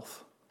you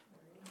wealth.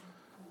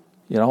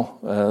 You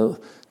know,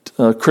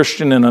 a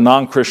Christian and a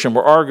non-Christian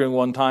were arguing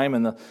one time,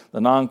 and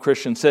the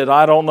non-Christian said,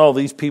 I don't know,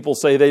 these people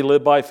say they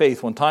live by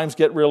faith. When times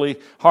get really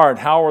hard,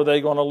 how are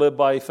they going to live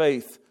by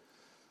faith?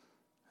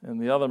 And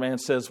the other man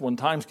says, when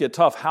times get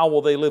tough, how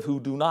will they live who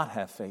do not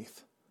have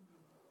faith?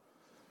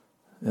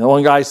 And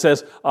one guy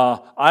says,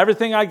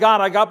 everything I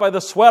got by the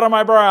sweat of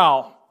my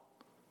brow.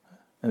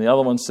 And the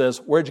other one says,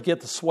 where'd you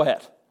get the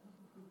sweat?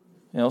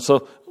 You know,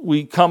 so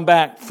we come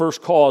back,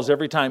 first cause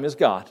every time is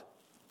God.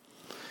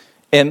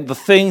 And the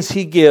things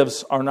he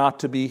gives are not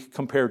to be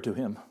compared to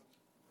him.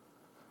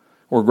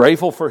 We're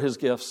grateful for his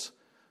gifts,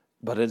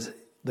 but it's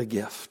the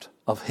gift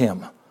of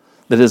him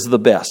that is the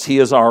best. He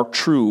is our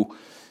true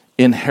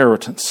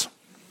inheritance.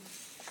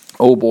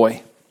 Oh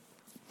boy.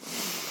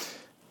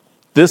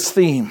 This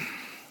theme,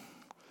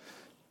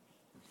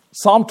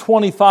 Psalm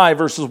 25,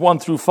 verses 1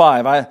 through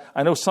 5.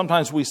 I know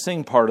sometimes we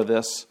sing part of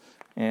this,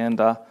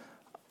 and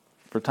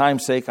for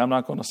time's sake, I'm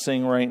not going to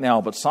sing right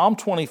now. But Psalm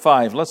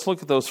 25, let's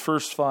look at those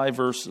first 5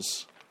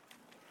 verses.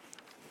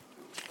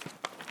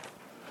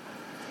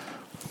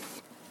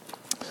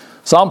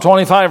 Psalm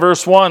 25,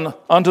 verse 1,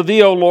 unto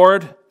thee, O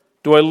Lord,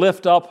 do I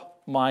lift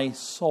up my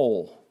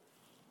soul.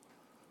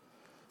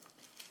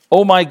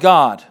 O my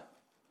God,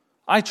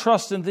 I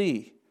trust in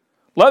thee.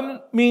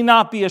 Let me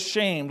not be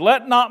ashamed.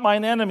 Let not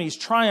mine enemies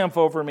triumph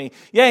over me.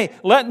 Yea,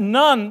 let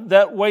none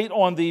that wait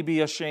on thee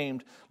be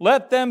ashamed.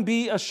 Let them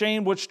be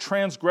ashamed which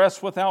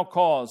transgress without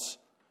cause.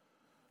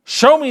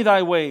 Show me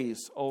thy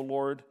ways, O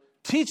Lord.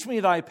 Teach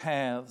me thy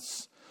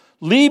paths.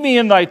 Lead me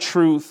in thy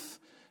truth,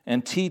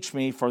 and teach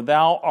me, for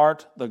thou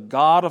art the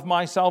God of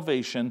my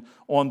salvation.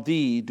 On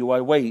thee do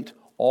I wait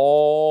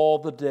all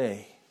the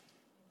day.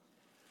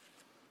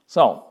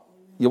 So,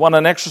 you want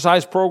an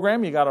exercise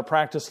program? You got to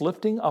practice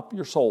lifting up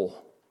your soul.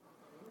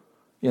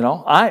 You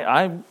know,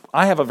 I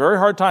have a very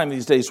hard time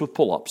these days with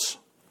pull-ups,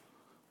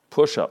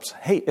 push-ups.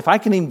 Hey, if I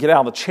can even get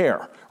out of the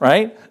chair,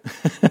 right?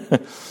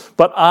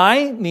 But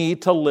I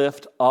need to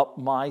lift up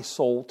my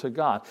soul to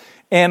God.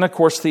 And of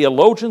course,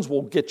 theologians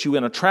will get you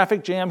in a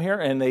traffic jam here,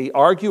 and they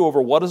argue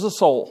over what is a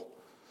soul.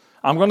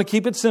 I'm going to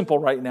keep it simple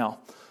right now.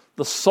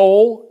 The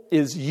soul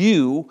is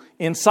you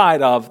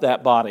inside of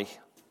that body.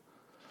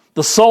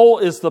 The soul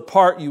is the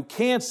part you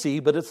can't see,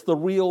 but it's the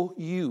real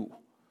you.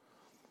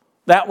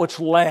 That which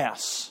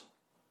lasts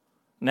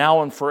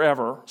now and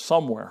forever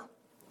somewhere.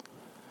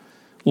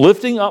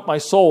 Lifting up my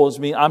soul is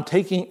me. I'm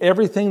taking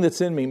everything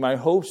that's in me, my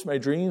hopes, my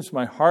dreams,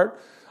 my heart,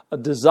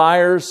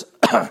 desires,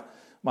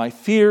 my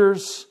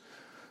fears,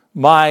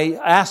 my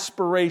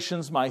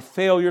aspirations, my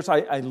failures.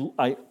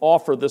 I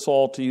offer this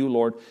all to you,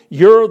 Lord.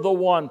 You're the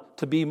one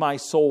to be my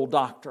soul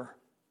doctor.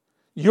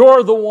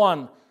 You're the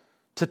one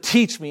to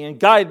teach me and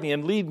guide me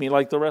and lead me,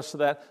 like the rest of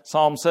that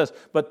psalm says.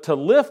 But to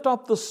lift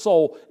up the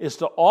soul is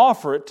to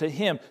offer it to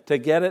Him, to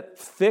get it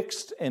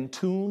fixed and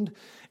tuned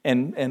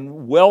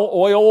and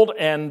well-oiled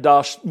and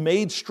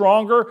made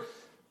stronger.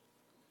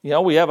 You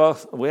know, we have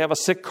a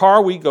sick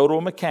car, we go to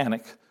a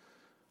mechanic.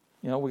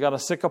 You know, we got a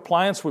sick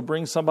appliance, we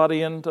bring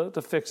somebody in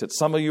to fix it.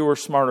 Some of you are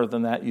smarter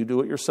than that, you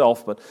do it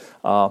yourself. But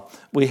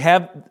we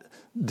have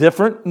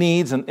different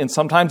needs, and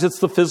sometimes it's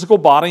the physical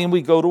body, and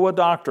we go to a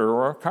doctor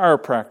or a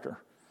chiropractor.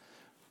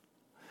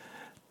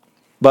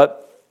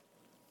 But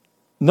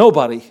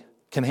nobody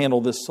can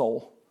handle this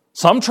soul.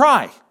 Some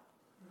try.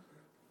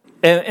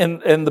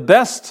 And the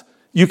best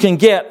you can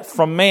get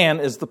from man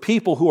is the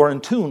people who are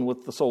in tune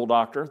with the soul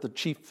doctor, the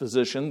chief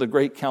physician, the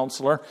great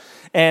counselor,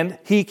 and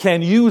he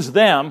can use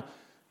them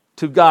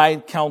to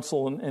guide,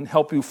 counsel, and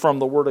help you from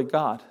the Word of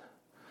God.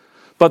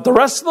 But the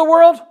rest of the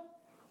world,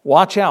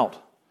 watch out.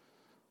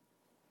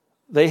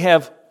 They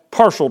have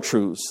partial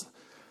truths.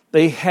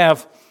 They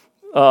have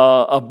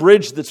a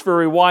bridge that's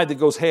very wide that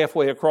goes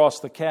halfway across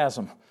the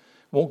chasm.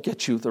 Won't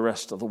get you the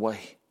rest of the way.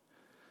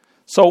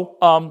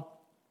 So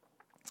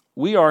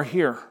we are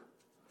here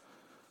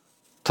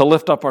to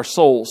lift up our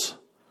souls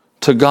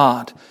to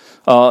God.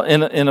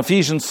 In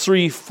Ephesians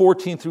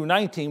 3:14 through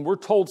 19, we're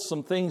told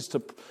some things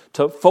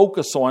to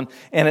focus on.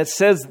 And it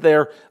says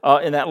there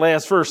in that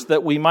last verse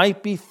that we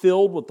might be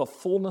filled with the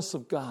fullness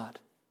of God.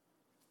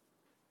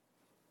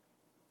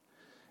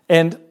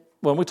 And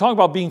when we talk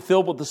about being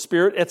filled with the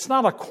Spirit, it's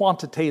not a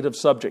quantitative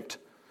subject.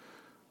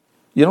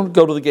 You don't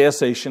go to the gas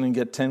station and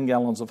get 10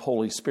 gallons of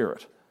Holy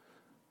Spirit.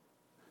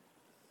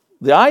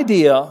 The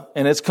idea,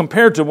 and it's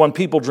compared to when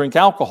people drink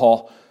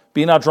alcohol,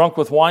 be not drunk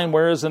with wine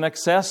whereas in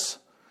excess.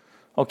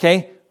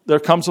 Okay, there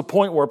comes a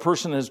point where a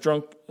person has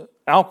drunk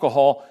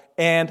alcohol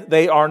and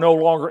they are no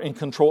longer in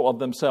control of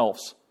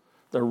themselves.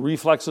 Their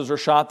reflexes are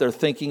shot, their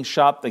thinking's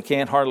shot, they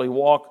can't hardly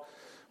walk.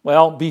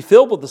 Well, be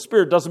filled with the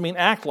Spirit doesn't mean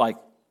act like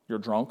you're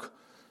drunk.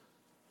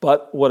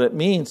 But what it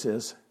means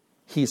is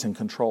He's in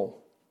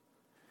control.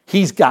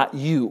 He's got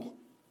you.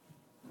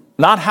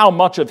 Not how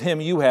much of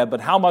Him you have,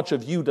 but how much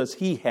of you does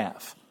He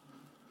have.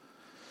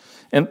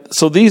 And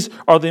so these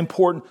are the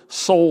important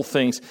soul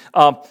things.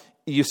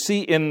 You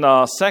see in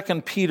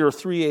 2 Peter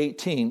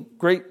 3:18,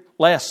 great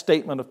last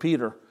statement of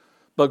Peter,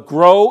 but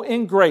grow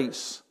in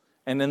grace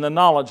and in the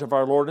knowledge of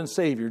our Lord and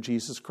Savior,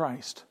 Jesus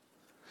Christ.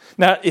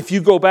 Now, if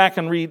you go back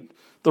and read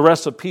the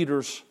rest of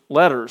Peter's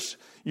letters,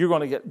 you're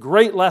going to get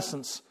great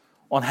lessons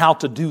on how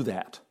to do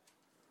that.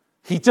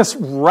 He just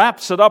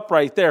wraps it up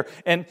right there.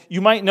 And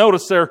you might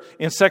notice there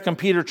in 2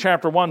 Peter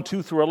chapter 1,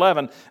 2 through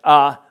 11,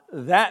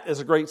 that is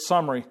a great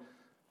summary.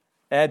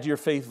 Add to your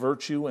faith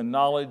virtue and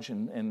knowledge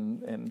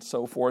and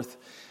so forth.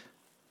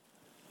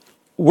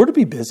 We're to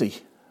be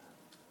busy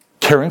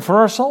caring for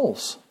our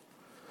souls.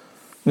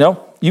 You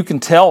know, you can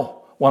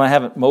tell when I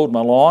haven't mowed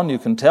my lawn. You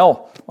can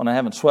tell when I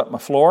haven't swept my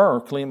floor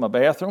or cleaned my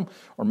bathroom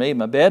or made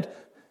my bed.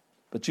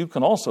 But you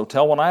can also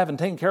tell when I haven't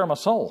taken care of my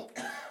soul.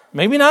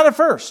 Maybe not at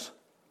first.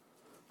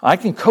 I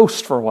can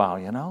coast for a while,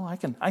 you know.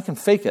 I can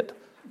fake it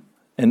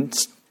and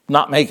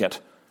not make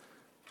it.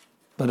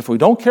 But if we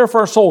don't care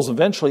for our souls,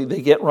 eventually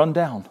they get run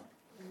down.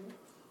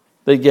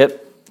 They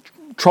get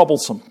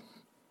troublesome.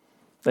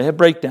 They have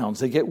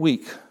breakdowns. They get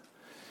weak.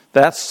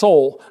 That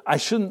soul, I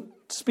shouldn't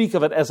speak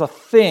of it as a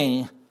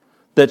thing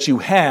that you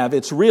have.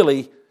 It's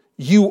really,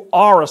 you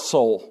are a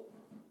soul.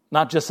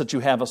 Not just that you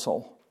have a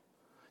soul.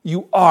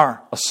 You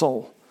are a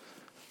soul.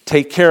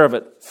 Take care of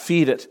it.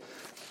 Feed it.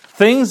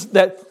 Things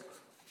that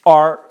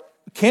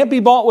can't be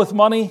bought with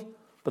money,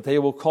 but they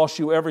will cost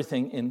you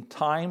everything in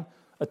time,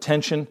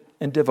 attention,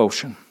 and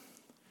devotion.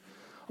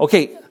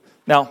 Okay,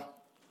 now,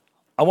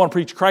 I want to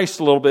preach Christ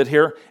a little bit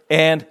here,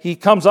 and He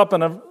comes up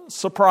in a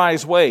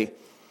surprise way.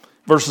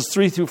 Verses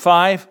 3 through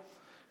 5,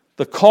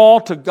 the call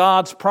to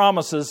God's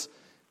promises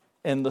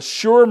and the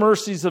sure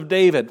mercies of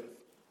David.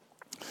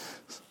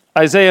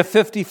 Isaiah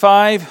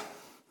 55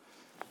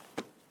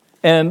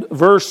 and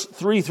verse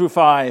 3 through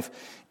 5.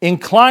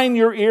 Incline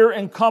your ear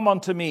and come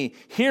unto me.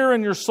 Hear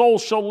and your soul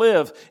shall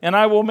live, and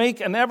I will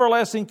make an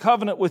everlasting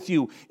covenant with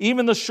you,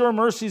 even the sure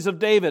mercies of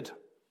David.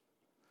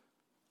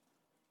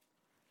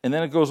 And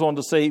then it goes on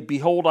to say,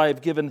 behold, I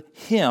have given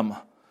him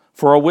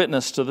for a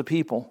witness to the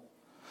people,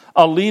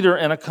 a leader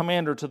and a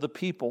commander to the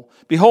people.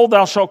 Behold,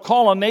 thou shalt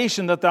call a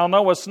nation that thou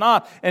knowest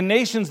not, and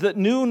nations that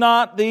knew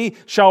not thee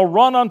shall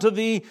run unto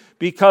thee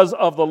because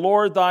of the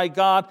Lord thy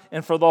God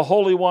and for the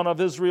Holy One of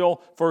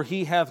Israel, for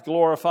he hath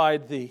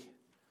glorified thee.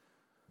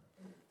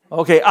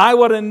 Okay, I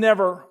would have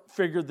never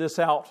figured this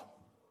out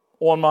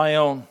on my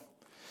own.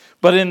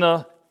 But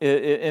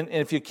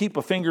if you keep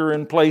a finger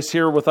in place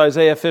here with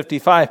Isaiah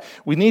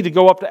 55, we need to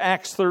go up to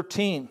Acts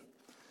 13.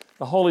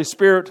 The Holy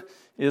Spirit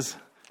is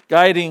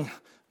guiding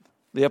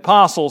the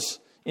apostles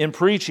in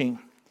preaching.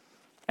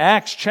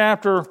 Acts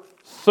chapter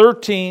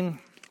 13,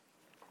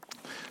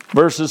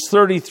 verses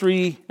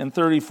 33 and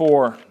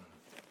 34.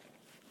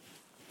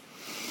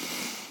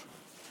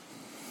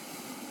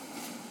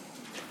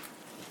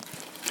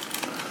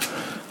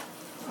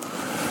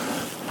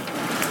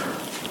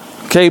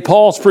 Okay,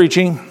 Paul's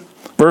preaching.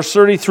 Verse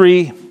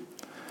 33,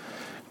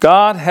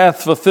 God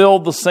hath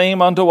fulfilled the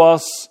same unto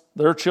us,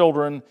 their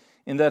children,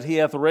 in that he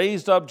hath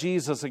raised up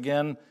Jesus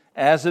again,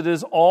 as it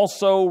is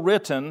also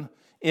written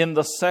in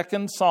the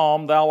second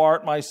psalm, Thou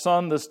art my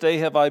son, this day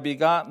have I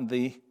begotten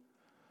thee.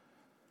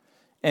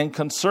 And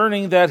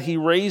concerning that he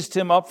raised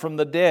him up from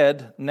the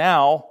dead,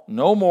 now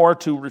no more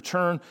to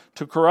return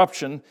to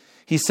corruption,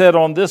 he said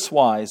on this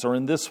wise, or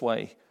in this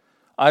way,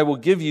 I will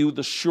give you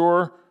the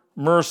sure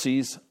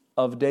mercies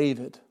of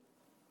David.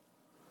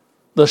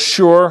 The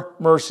sure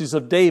mercies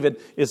of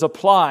David is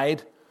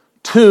applied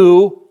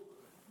to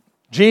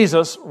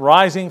Jesus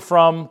rising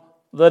from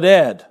the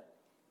dead.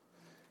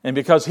 And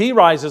because he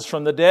rises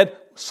from the dead,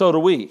 so do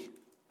we.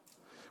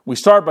 We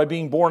start by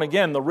being born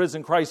again. The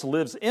risen Christ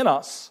lives in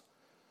us,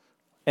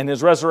 and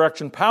his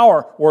resurrection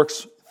power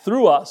works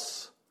through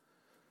us.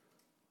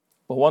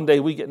 But one day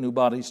we get new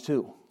bodies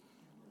too.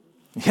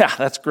 Yeah,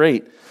 that's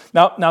great.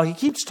 Now he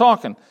keeps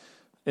talking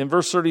in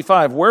verse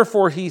 35.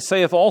 Wherefore he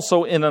saith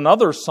also in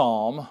another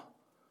psalm,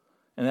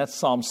 and that's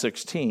Psalm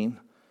 16,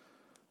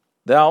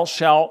 Thou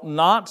shalt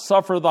not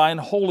suffer thine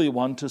Holy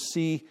One to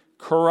see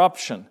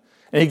corruption.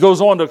 And he goes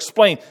on to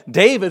explain,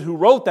 David, who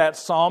wrote that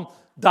psalm,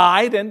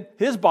 died and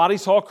his body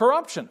saw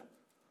corruption.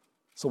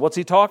 So what's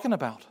he talking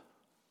about?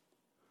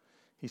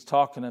 He's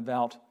talking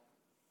about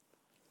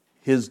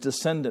his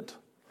descendant,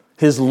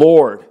 his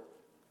Lord,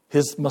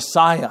 his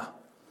Messiah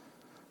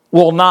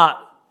will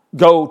not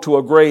go to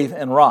a grave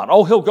and rot.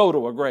 Oh, he'll go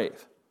to a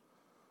grave.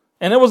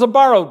 And it was a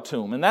borrowed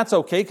tomb, and that's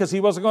okay because he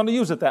wasn't going to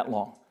use it that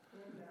long.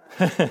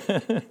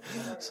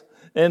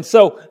 And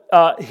so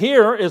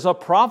here is a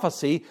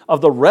prophecy of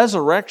the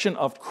resurrection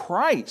of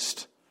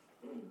Christ.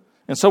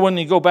 And so when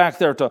you go back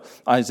there to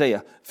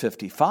Isaiah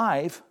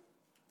 55,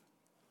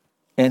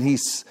 and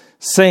he's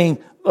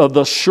saying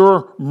the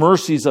sure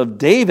mercies of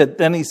David,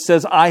 then he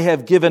says, I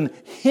have given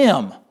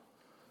him.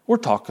 We're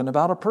talking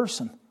about a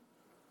person.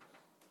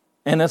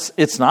 And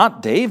it's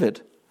not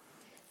David.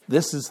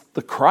 This is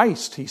the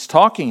Christ he's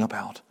talking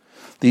about.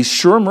 These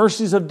sure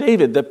mercies of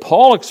David that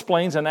Paul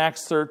explains in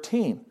Acts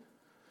 13.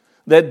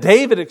 That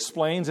David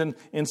explains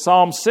in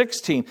Psalm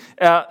 16.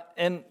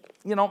 And,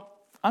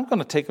 I'm going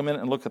to take a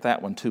minute and look at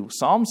that one too.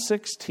 Psalm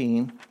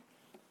 16.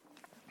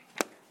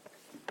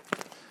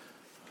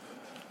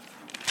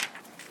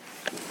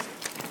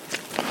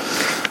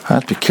 I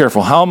have to be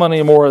careful how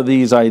many more of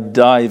these I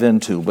dive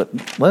into.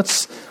 But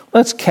let's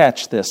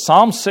catch this.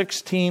 Psalm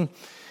 16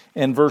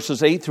 and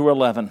verses 8 through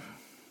 11.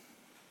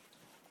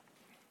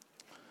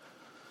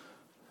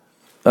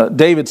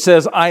 David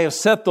says, I have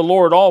set the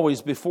Lord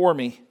always before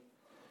me.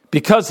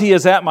 Because he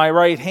is at my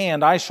right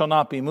hand, I shall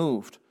not be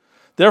moved.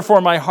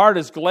 Therefore my heart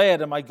is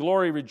glad and my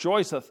glory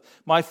rejoiceth.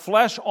 My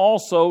flesh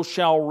also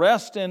shall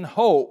rest in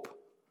hope.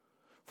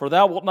 For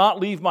thou wilt not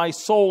leave my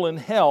soul in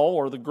hell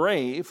or the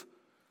grave.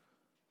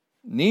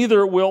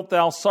 Neither wilt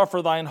thou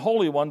suffer thine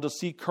Holy One to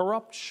see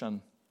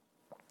corruption.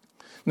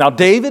 Now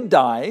David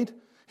died.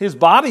 His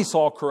body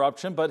saw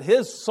corruption, but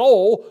his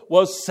soul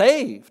was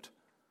saved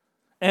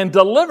and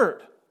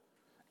delivered.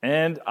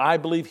 And I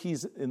believe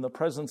he's in the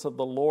presence of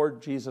the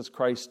Lord Jesus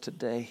Christ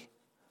today.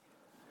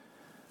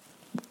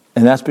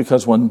 And that's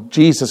because when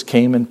Jesus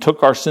came and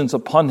took our sins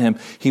upon him,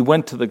 he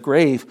went to the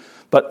grave,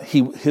 but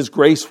his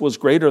grace was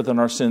greater than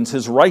our sins.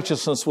 His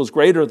righteousness was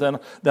greater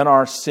than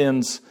our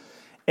sins.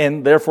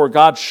 And therefore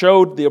God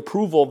showed the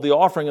approval of the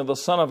offering of the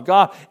Son of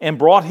God and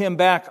brought him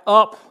back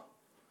up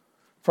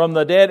from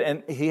the dead.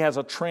 And he has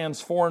a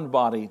transformed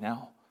body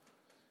now.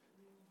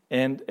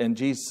 And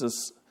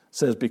Jesus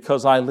says,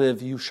 because I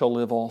live, you shall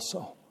live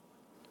also.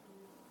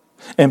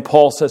 And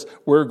Paul says,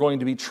 we're going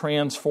to be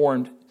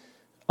transformed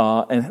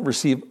and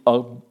receive a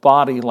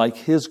body like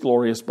his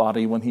glorious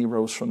body when he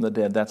rose from the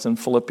dead. That's in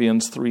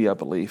Philippians 3, I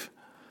believe.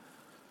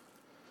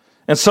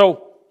 And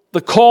so,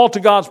 the call to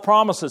God's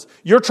promises.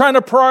 You're trying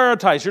to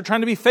prioritize. You're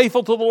trying to be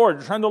faithful to the Lord.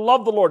 You're trying to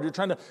love the Lord. You're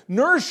trying to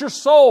nourish your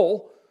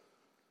soul.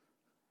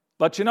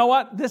 But you know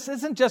what? This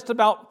isn't just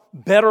about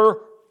better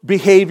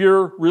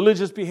behavior,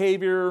 religious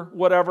behavior,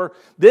 whatever.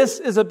 This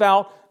is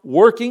about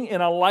working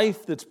in a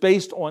life that's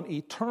based on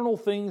eternal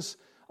things,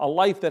 a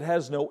life that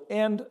has no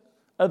end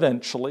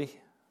eventually.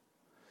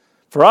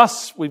 For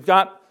us, we've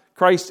got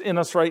Christ in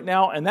us right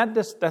now, and that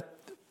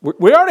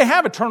We already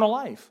have eternal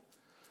life.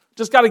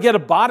 Just got to get a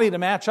body to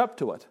match up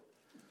to it.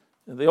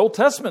 The Old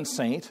Testament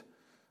saint,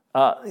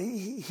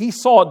 he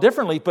saw it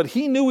differently, but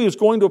he knew he was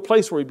going to a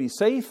place where he'd be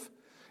safe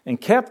and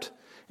kept.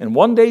 And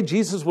one day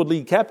Jesus would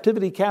lead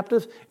captivity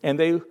captive, and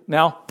they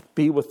now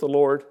be with the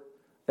Lord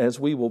as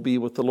we will be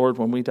with the Lord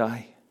when we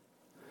die.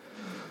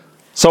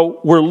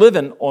 So we're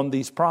living on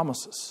these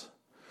promises.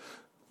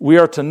 We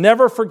are to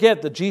never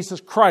forget that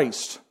Jesus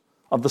Christ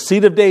of the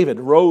seed of David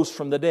rose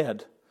from the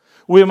dead.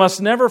 We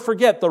must never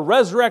forget the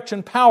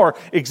resurrection power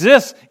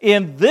exists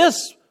in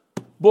this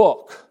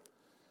book,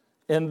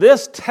 in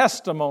this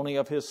testimony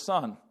of His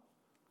Son,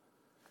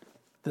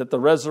 that the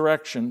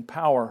resurrection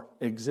power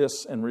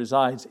exists and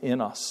resides in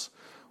us,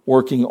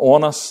 working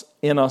on us,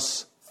 in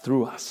us,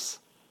 through us.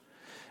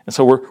 And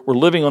so we're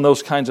living on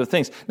those kinds of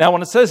things. Now,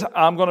 when it says,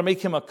 I'm going to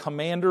make him a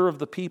commander of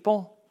the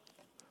people,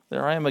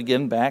 there I am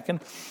again back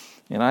in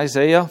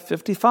Isaiah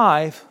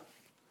 55.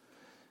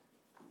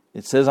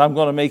 It says, I'm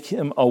going to make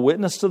him a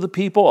witness to the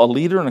people, a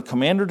leader and a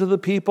commander to the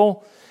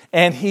people,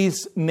 and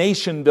he's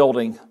nation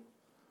building.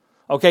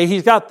 Okay,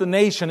 he's got the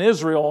nation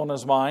Israel on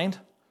his mind.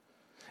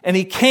 And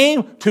he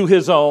came to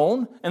his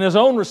own, and his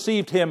own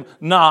received him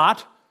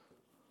not.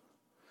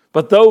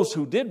 But those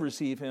who did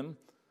receive him,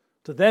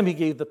 to them he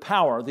gave the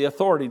power, the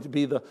authority to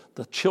be the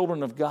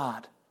children of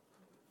God,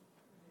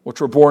 which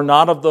were born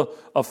not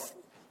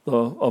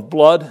of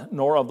blood,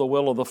 nor of the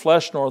will of the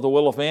flesh, nor of the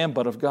will of man,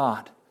 but of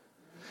God.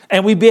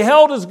 And we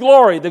beheld his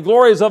glory. The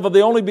glory is of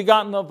the only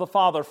begotten of the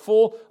Father,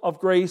 full of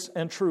grace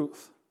and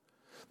truth.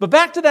 But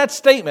back to that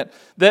statement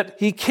that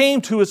he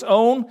came to his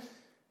own,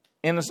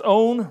 and his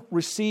own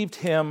received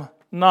him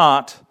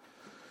not.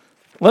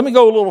 Let me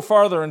go a little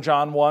farther in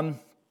John 1,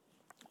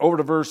 over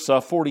to verse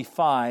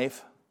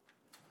 45.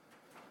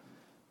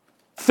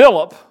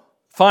 Philip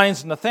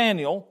finds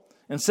Nathanael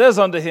and says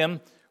unto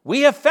him,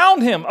 We have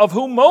found him, of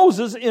whom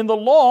Moses in the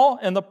law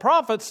and the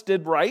prophets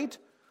did write,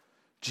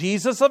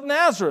 Jesus of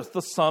Nazareth,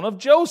 the son of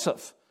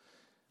Joseph.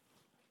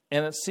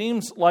 And it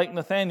seems like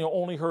Nathanael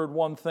only heard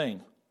one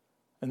thing,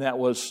 and that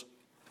was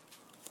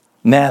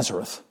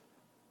Nazareth.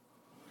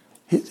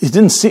 He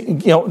didn't see,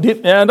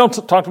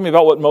 don't talk to me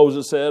about what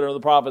Moses said or the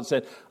prophet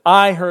said.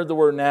 I heard the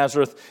word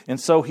Nazareth, and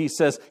so he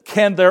says,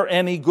 can there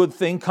any good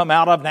thing come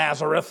out of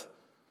Nazareth?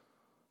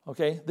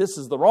 Okay, this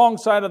is the wrong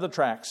side of the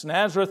tracks.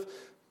 Nazareth,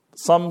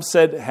 some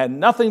said, had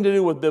nothing to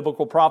do with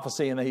biblical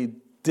prophecy, and they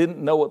didn't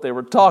know what they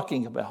were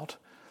talking about.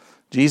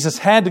 Jesus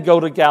had to go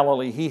to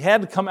Galilee. He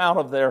had to come out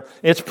of there.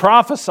 It's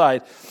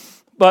prophesied.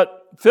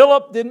 But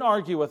Philip didn't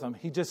argue with him.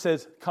 He just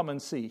says, come and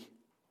see.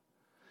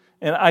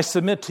 And I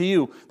submit to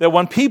you that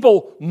when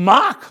people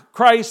mock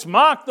Christ,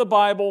 mock the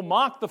Bible,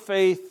 mock the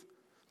faith,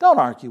 don't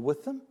argue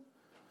with them.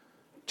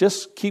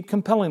 Just keep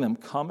compelling them.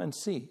 Come and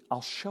see.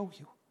 I'll show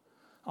you.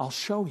 I'll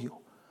show you.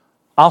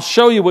 I'll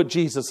show you what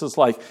Jesus is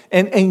like.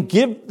 And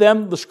give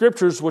them the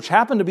scriptures, which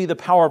happen to be the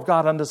power of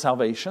God unto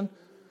salvation,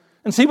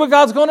 and see what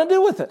God's going to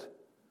do with it.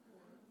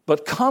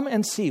 But come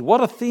and see.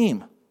 What a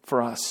theme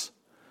for us.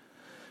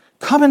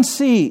 Come and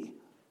see.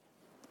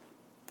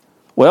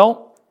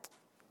 Well,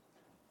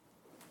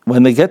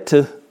 when they get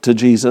to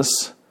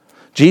Jesus,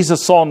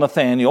 Jesus saw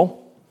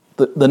Nathanael,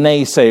 the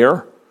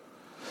naysayer,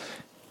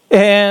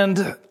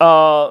 and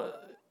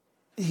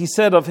he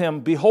said of him,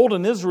 Behold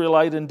an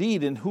Israelite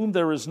indeed, in whom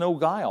there is no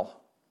guile.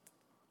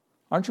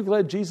 Aren't you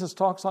glad Jesus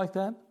talks like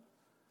that?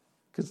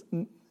 Because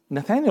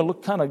Nathanael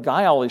looked kind of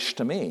guile-ish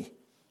to me.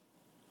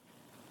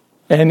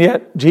 And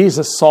yet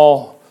Jesus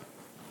saw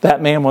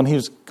that man when he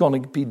was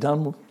going to be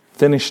done,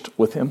 finished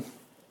with him.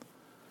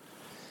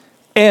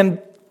 And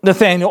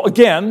Nathanael,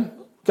 again,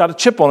 got a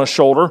chip on his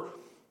shoulder.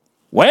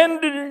 When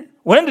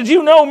did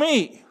you know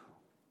me?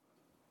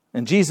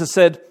 And Jesus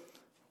said,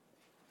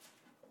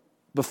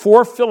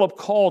 Before Philip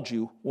called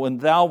you, when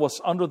thou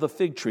wast under the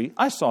fig tree,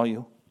 I saw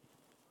you.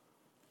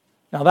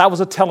 Now that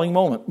was a telling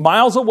moment.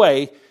 Miles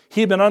away,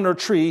 he had been under a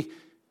tree,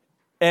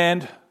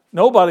 and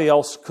nobody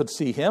else could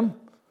see him.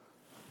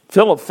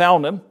 Philip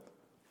found him.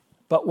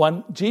 But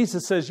when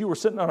Jesus says, you were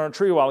sitting under a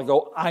tree a while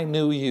ago, I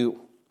knew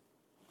you.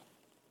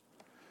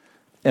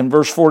 In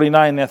verse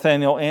 49,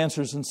 Nathanael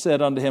answers and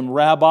said unto him,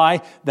 Rabbi,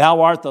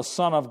 thou art the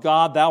Son of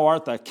God, thou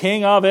art the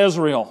King of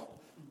Israel.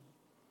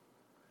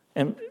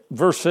 And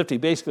verse 50,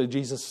 basically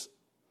Jesus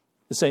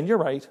is saying, you're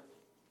right.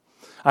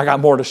 I got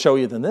more to show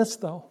you than this,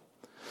 though.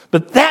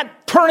 But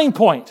that turning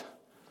point,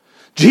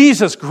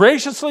 Jesus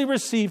graciously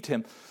received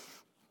him.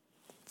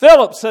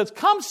 Philip says,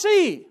 come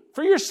see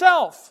for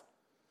yourself.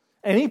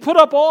 And he put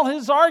up all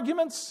his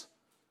arguments,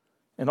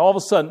 and all of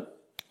a sudden,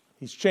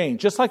 he's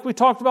changed. Just like we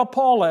talked about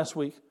Paul last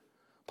week.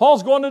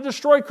 Paul's going to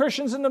destroy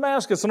Christians in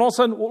Damascus, and all of a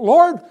sudden,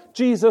 Lord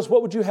Jesus,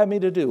 what would you have me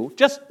to do?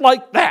 Just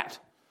like that.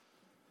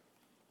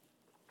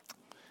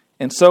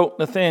 And so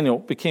Nathanael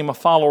became a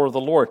follower of the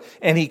Lord,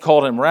 and he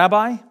called him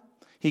Rabbi,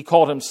 he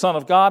called him Son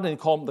of God, and he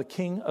called him the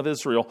King of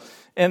Israel.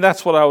 And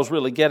that's what I was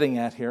really getting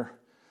at here,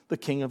 the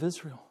King of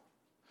Israel.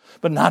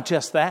 But not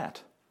just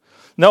that.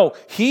 No,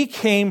 he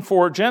came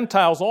for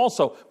Gentiles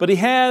also, but he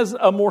has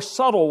a more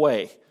subtle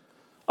way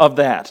of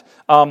that.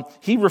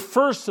 He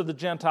refers to the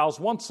Gentiles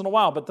once in a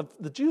while, but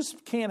the Jews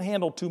can't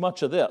handle too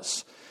much of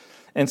this.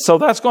 And so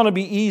that's going to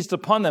be eased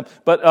upon them.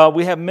 But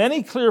we have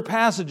many clear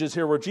passages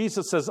here where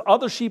Jesus says,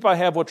 other sheep I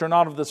have which are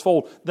not of this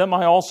fold, them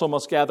I also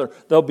must gather.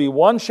 There'll be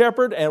one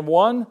shepherd and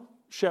one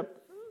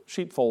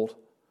sheepfold.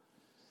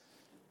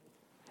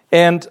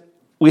 And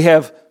we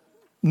have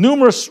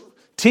numerous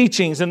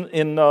teachings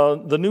in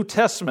the New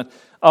Testament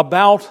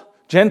about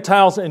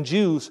Gentiles and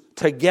Jews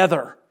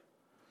together,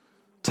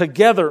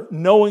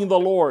 knowing the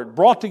Lord,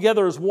 brought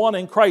together as one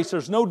in Christ.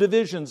 There's no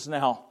divisions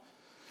now.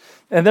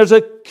 And there's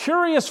a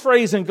curious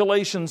phrase in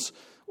Galatians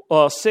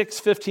 6,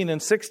 15,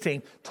 and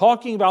 16,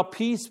 talking about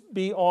peace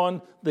be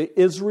on the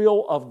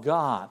Israel of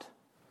God.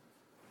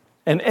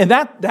 And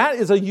that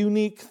is a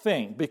unique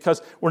thing,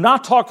 because we're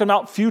not talking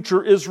about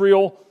future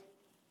Israel,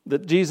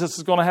 that Jesus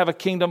is going to have a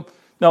kingdom.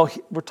 No,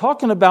 we're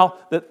talking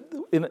about that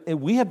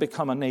we have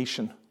become a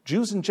nation,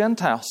 Jews and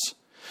Gentiles.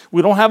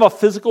 We don't have a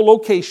physical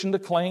location to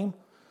claim.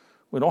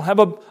 We don't have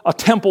a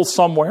temple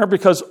somewhere,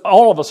 because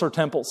all of us are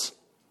temples.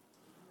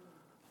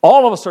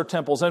 All of us are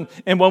temples.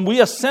 And when we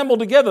assemble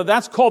together,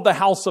 that's called the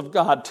house of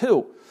God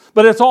too.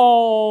 But it's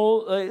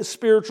all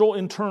spiritual,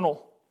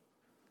 internal.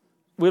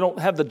 We don't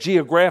have the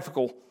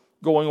geographical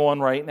going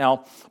on right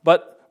now.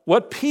 But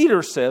what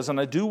Peter says, and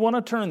I do want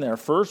to turn there,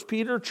 1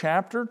 Peter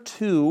chapter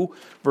 2,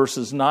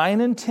 verses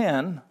 9 and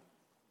 10.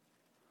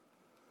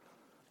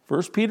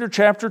 1 Peter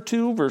chapter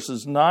 2,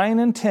 verses 9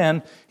 and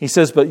 10, he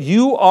says, but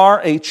you are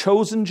a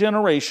chosen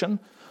generation,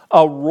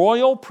 a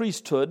royal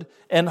priesthood,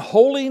 and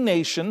holy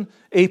nation,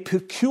 a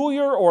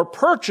peculiar or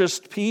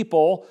purchased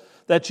people,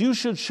 that you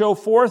should show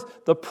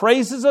forth the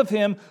praises of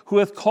him who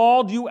hath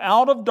called you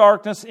out of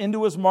darkness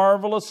into his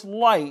marvelous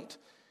light.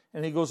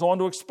 And he goes on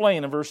to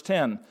explain in verse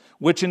 10,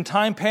 which in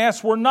time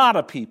past were not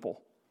a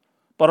people,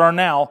 but are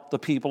now the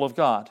people of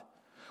God,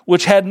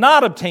 which had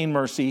not obtained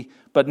mercy,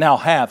 but now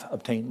have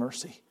obtained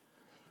mercy.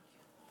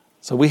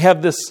 So we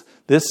have this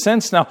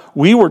sense now.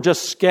 We were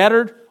just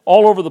scattered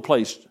all over the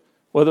place,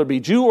 whether it be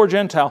Jew or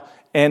Gentile,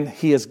 and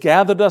he has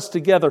gathered us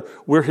together.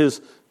 We're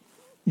his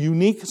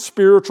unique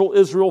spiritual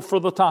Israel for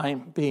the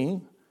time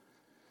being.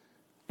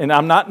 And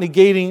I'm not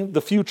negating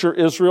the future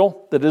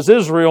Israel that is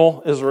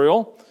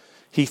Israel.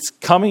 He's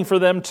coming for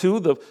them too.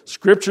 The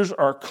scriptures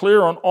are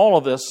clear on all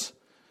of this.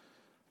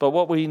 But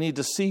what we need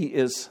to see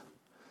is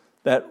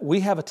that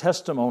we have a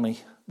testimony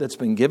that's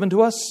been given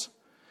to us,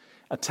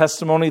 a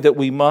testimony that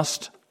we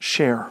must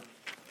share.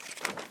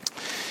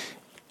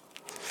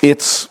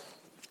 It's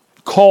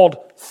called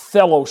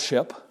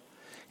fellowship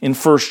in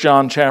 1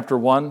 John chapter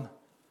 1.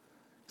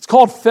 It's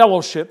called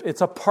fellowship.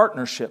 It's a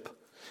partnership.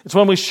 It's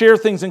when we share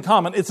things in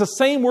common. It's the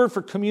same word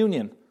for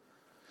communion.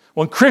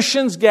 When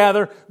Christians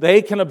gather,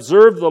 they can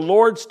observe the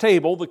Lord's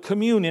table, the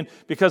communion,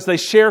 because they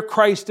share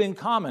Christ in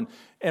common.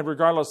 And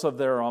regardless if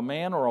they're a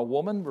man or a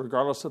woman,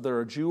 regardless if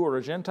they're a Jew or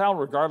a Gentile,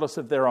 regardless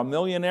if they're a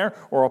millionaire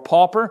or a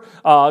pauper,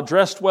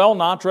 dressed well,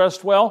 not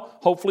dressed well,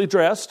 hopefully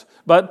dressed,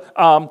 but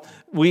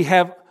we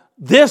have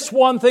this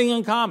one thing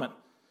in common.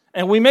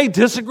 And we may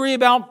disagree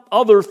about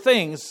other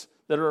things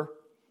that are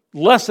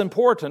less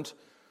important,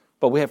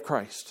 but we have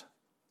Christ.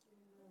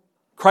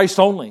 Christ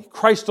only,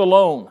 Christ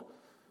alone,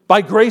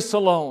 by grace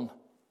alone,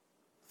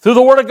 through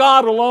the Word of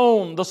God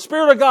alone, the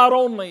Spirit of God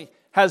only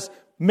has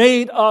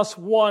made us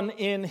one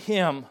in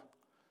Him.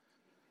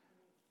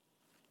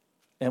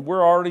 And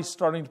we're already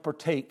starting to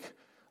partake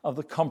of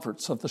the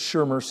comforts of the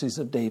sure mercies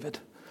of David.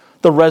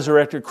 The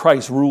resurrected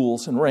Christ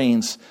rules and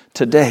reigns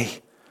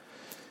today.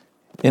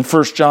 In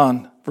 1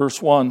 John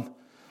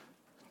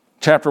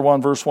chapter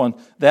 1, verse 1,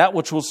 that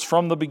which was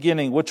from the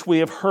beginning, which we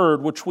have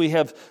heard, which we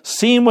have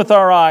seen with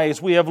our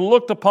eyes, we have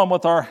looked upon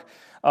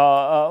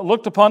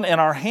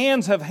and our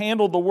hands have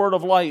handled the word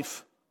of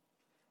life.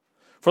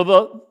 For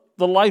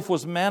the life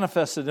was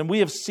manifested, and we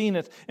have seen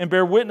it, and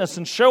bear witness,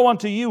 and show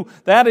unto you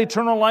that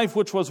eternal life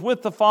which was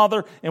with the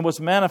Father, and was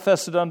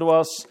manifested unto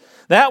us.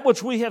 That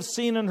which we have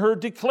seen and heard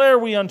declare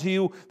we unto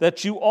you,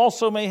 that you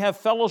also may have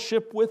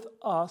fellowship with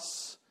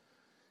us.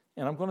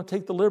 And I'm going to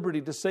take the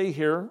liberty to say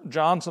here,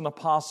 John's an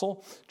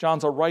apostle.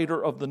 John's a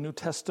writer of the New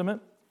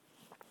Testament.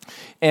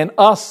 And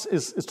us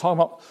is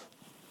talking about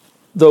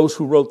those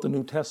who wrote the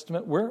New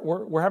Testament.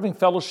 We're having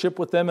fellowship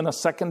with them in a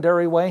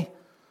secondary way.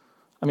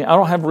 I mean, I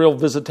don't have real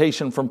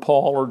visitation from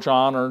Paul or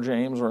John or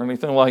James or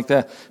anything like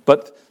that.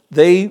 But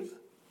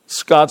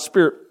God's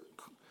Spirit,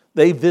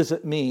 they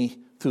visit me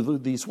through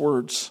these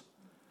words.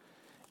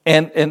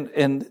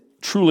 And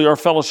truly our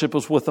fellowship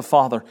is with the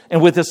Father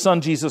and with His Son,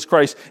 Jesus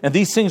Christ. And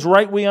these things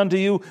write we unto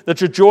you, that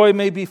your joy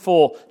may be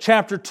full.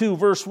 Chapter 2,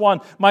 verse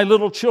 1, my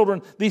little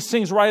children, these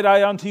things write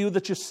I unto you,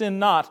 that you sin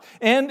not.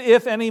 And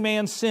if any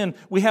man sin,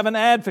 we have an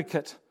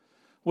advocate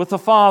with the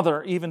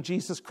Father, even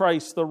Jesus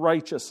Christ, the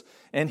righteous.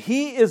 And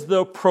He is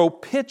the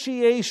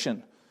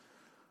propitiation.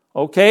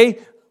 Okay?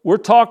 We're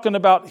talking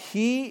about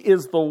He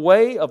is the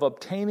way of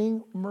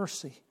obtaining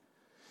mercy.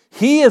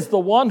 He is the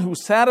one who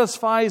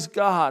satisfies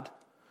God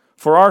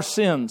for our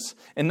sins,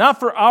 and not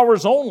for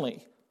ours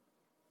only,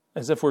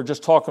 as if we're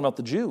just talking about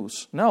the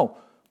Jews. No,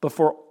 but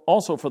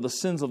also for the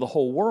sins of the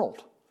whole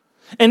world.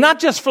 And not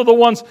just for the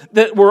ones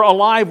that were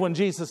alive when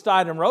Jesus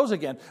died and rose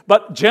again,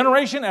 but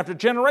generation after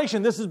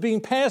generation, this is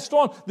being passed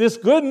on. This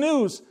good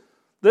news,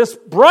 this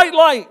bright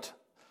light.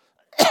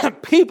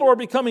 People are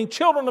becoming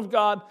children of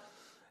God,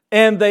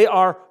 and they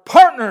are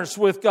partners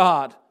with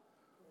God,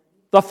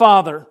 the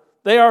Father.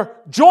 They are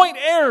joint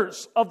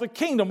heirs of the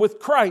kingdom with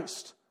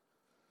Christ.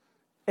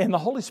 And the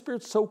Holy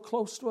Spirit's so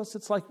close to us,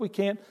 it's like we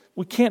can't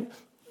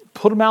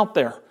put him out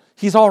there.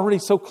 He's already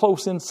so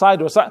close inside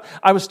to us.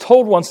 I was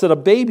told once that a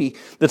baby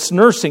that's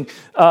nursing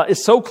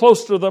is so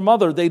close to their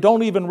mother, they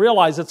don't even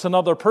realize it's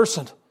another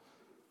person.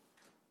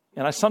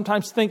 And I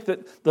sometimes think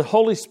that the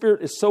Holy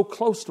Spirit is so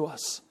close to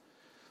us,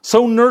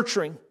 so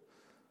nurturing,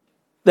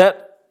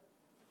 that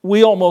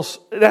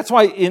that's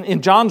why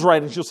in John's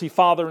writings you'll see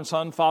Father and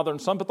Son,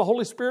 but the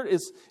Holy Spirit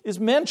is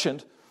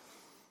mentioned.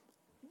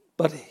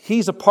 But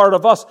he's a part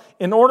of us.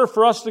 In order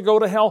for us to go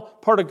to hell,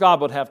 part of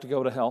God would have to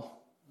go to hell.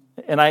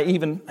 And I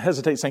even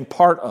hesitate saying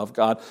part of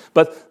God.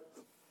 But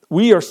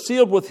we are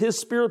sealed with his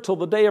Spirit till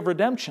the day of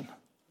redemption.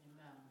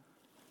 Amen.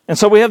 And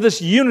so we have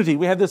this unity,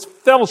 we have this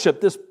fellowship,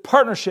 this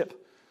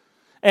partnership.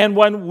 And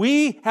when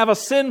we have a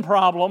sin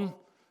problem,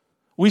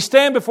 we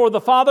stand before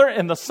the Father,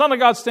 and the Son of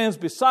God stands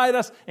beside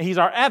us, and he's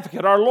our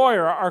advocate, our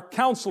lawyer, our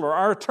counselor,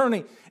 our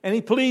attorney, and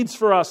he pleads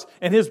for us.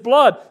 And his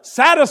blood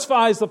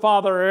satisfies the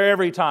Father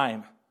every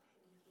time.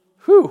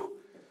 Whew.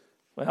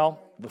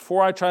 Well,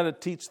 before I try to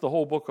teach the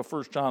whole book of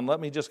 1 John, let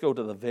me just go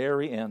to the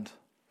very end.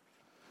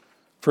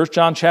 1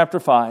 John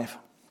chapter 5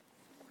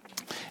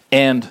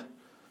 and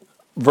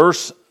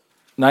verse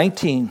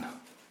 19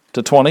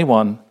 to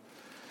 21.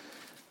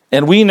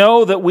 And we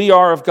know that we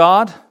are of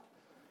God,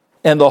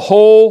 and the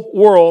whole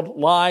world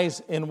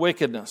lies in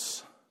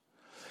wickedness.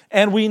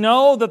 And we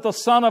know that the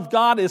Son of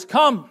God is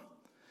come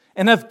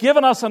and hath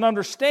given us an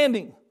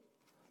understanding,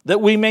 that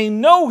we may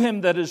know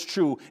him that is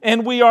true,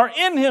 and we are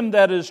in him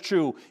that is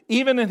true,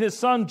 even in his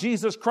Son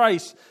Jesus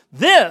Christ.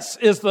 This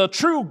is the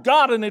true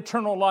God and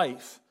eternal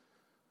life.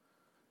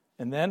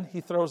 And then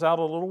he throws out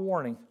a little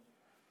warning.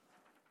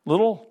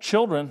 Little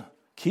children,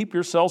 keep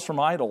yourselves from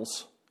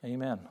idols.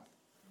 Amen.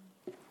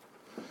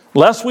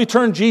 Lest we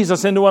turn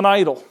Jesus into an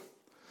idol.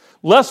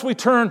 Lest we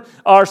turn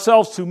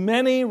ourselves to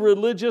many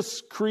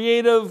religious,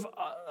 creative,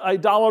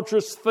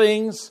 idolatrous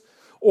things,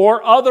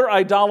 or other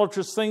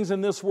idolatrous things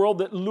in this world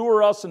that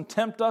lure us and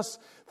tempt us,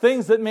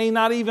 things that may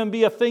not even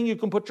be a thing you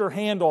can put your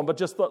hand on, but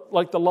just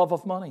like the love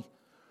of money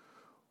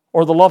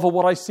or the love of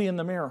what I see in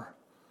the mirror.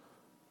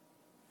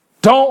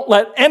 Don't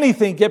let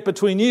anything get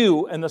between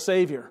you and the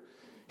Savior.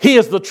 He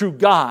is the true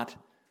God.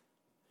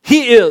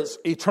 He is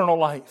eternal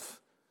life.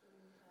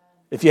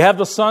 If you have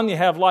the Son, you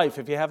have life.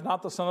 If you have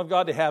not the Son of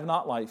God, you have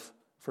not life.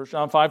 1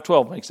 John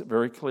 5:12 makes it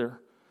very clear.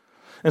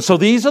 And so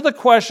these are the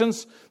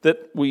questions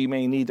that we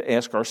may need to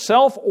ask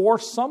ourselves or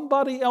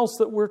somebody else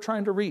that we're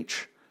trying to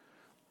reach,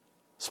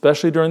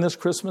 especially during this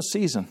Christmas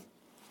season.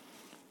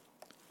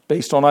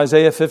 Based on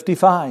Isaiah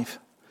 55.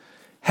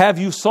 Have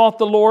you sought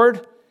the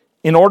Lord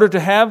in order to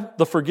have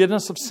the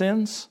forgiveness of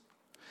sins?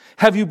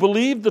 Have you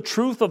believed the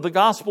truth of the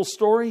gospel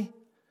story?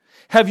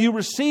 Have you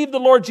received the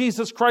Lord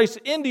Jesus Christ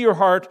into your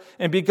heart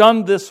and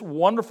begun this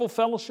wonderful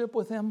fellowship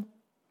with him?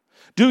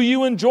 Do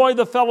you enjoy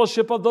the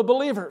fellowship of the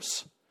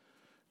believers?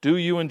 Do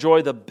you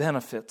enjoy the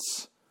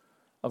benefits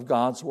of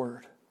God's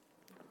Word?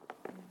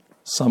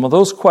 Some of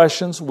those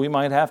questions we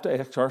might have to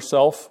ask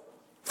ourselves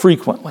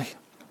frequently.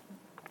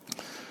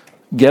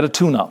 Get a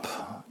tune-up.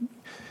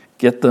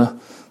 Get the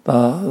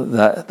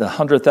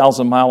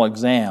 100,000-mile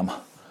exam.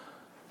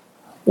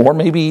 Or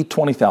maybe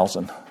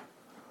 20,000.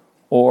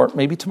 Or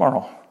maybe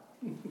tomorrow.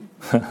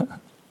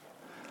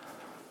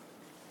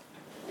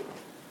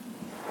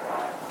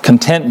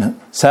 Contentment,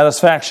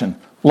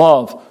 satisfaction,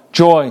 love,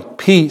 joy,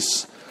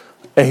 peace,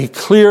 a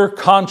clear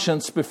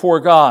conscience before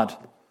God.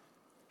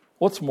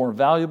 What's more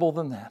valuable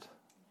than that?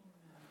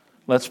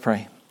 Let's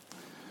pray.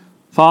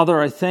 Father,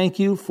 I thank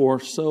you for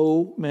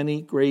so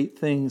many great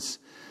things.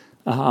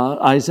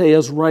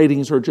 Isaiah's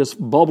writings are just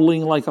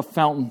bubbling like a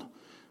fountain,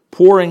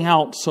 pouring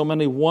out so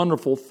many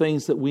wonderful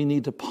things that we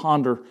need to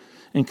ponder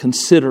and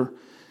consider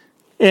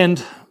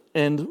and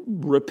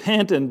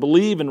repent and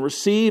believe and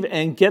receive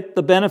and get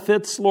the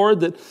benefits, Lord,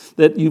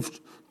 that you've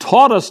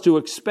taught us to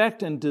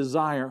expect and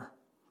desire.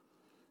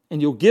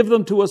 And you'll give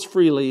them to us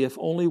freely if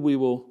only we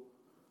will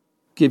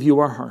give you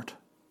our heart.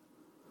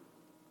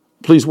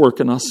 Please work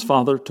in us,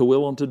 Father, to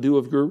will and to do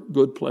of your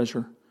good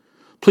pleasure.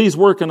 Please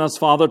work in us,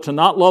 Father, to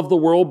not love the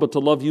world, but to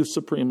love you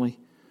supremely.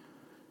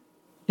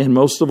 And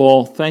most of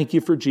all, thank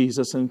you for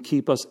Jesus and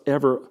keep us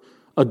ever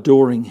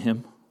adoring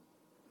him.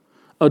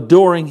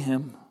 Adoring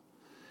him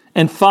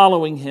and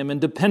following him and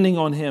depending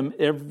on him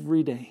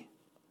every day.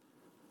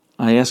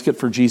 I ask it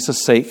for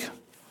Jesus' sake.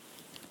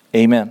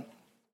 Amen.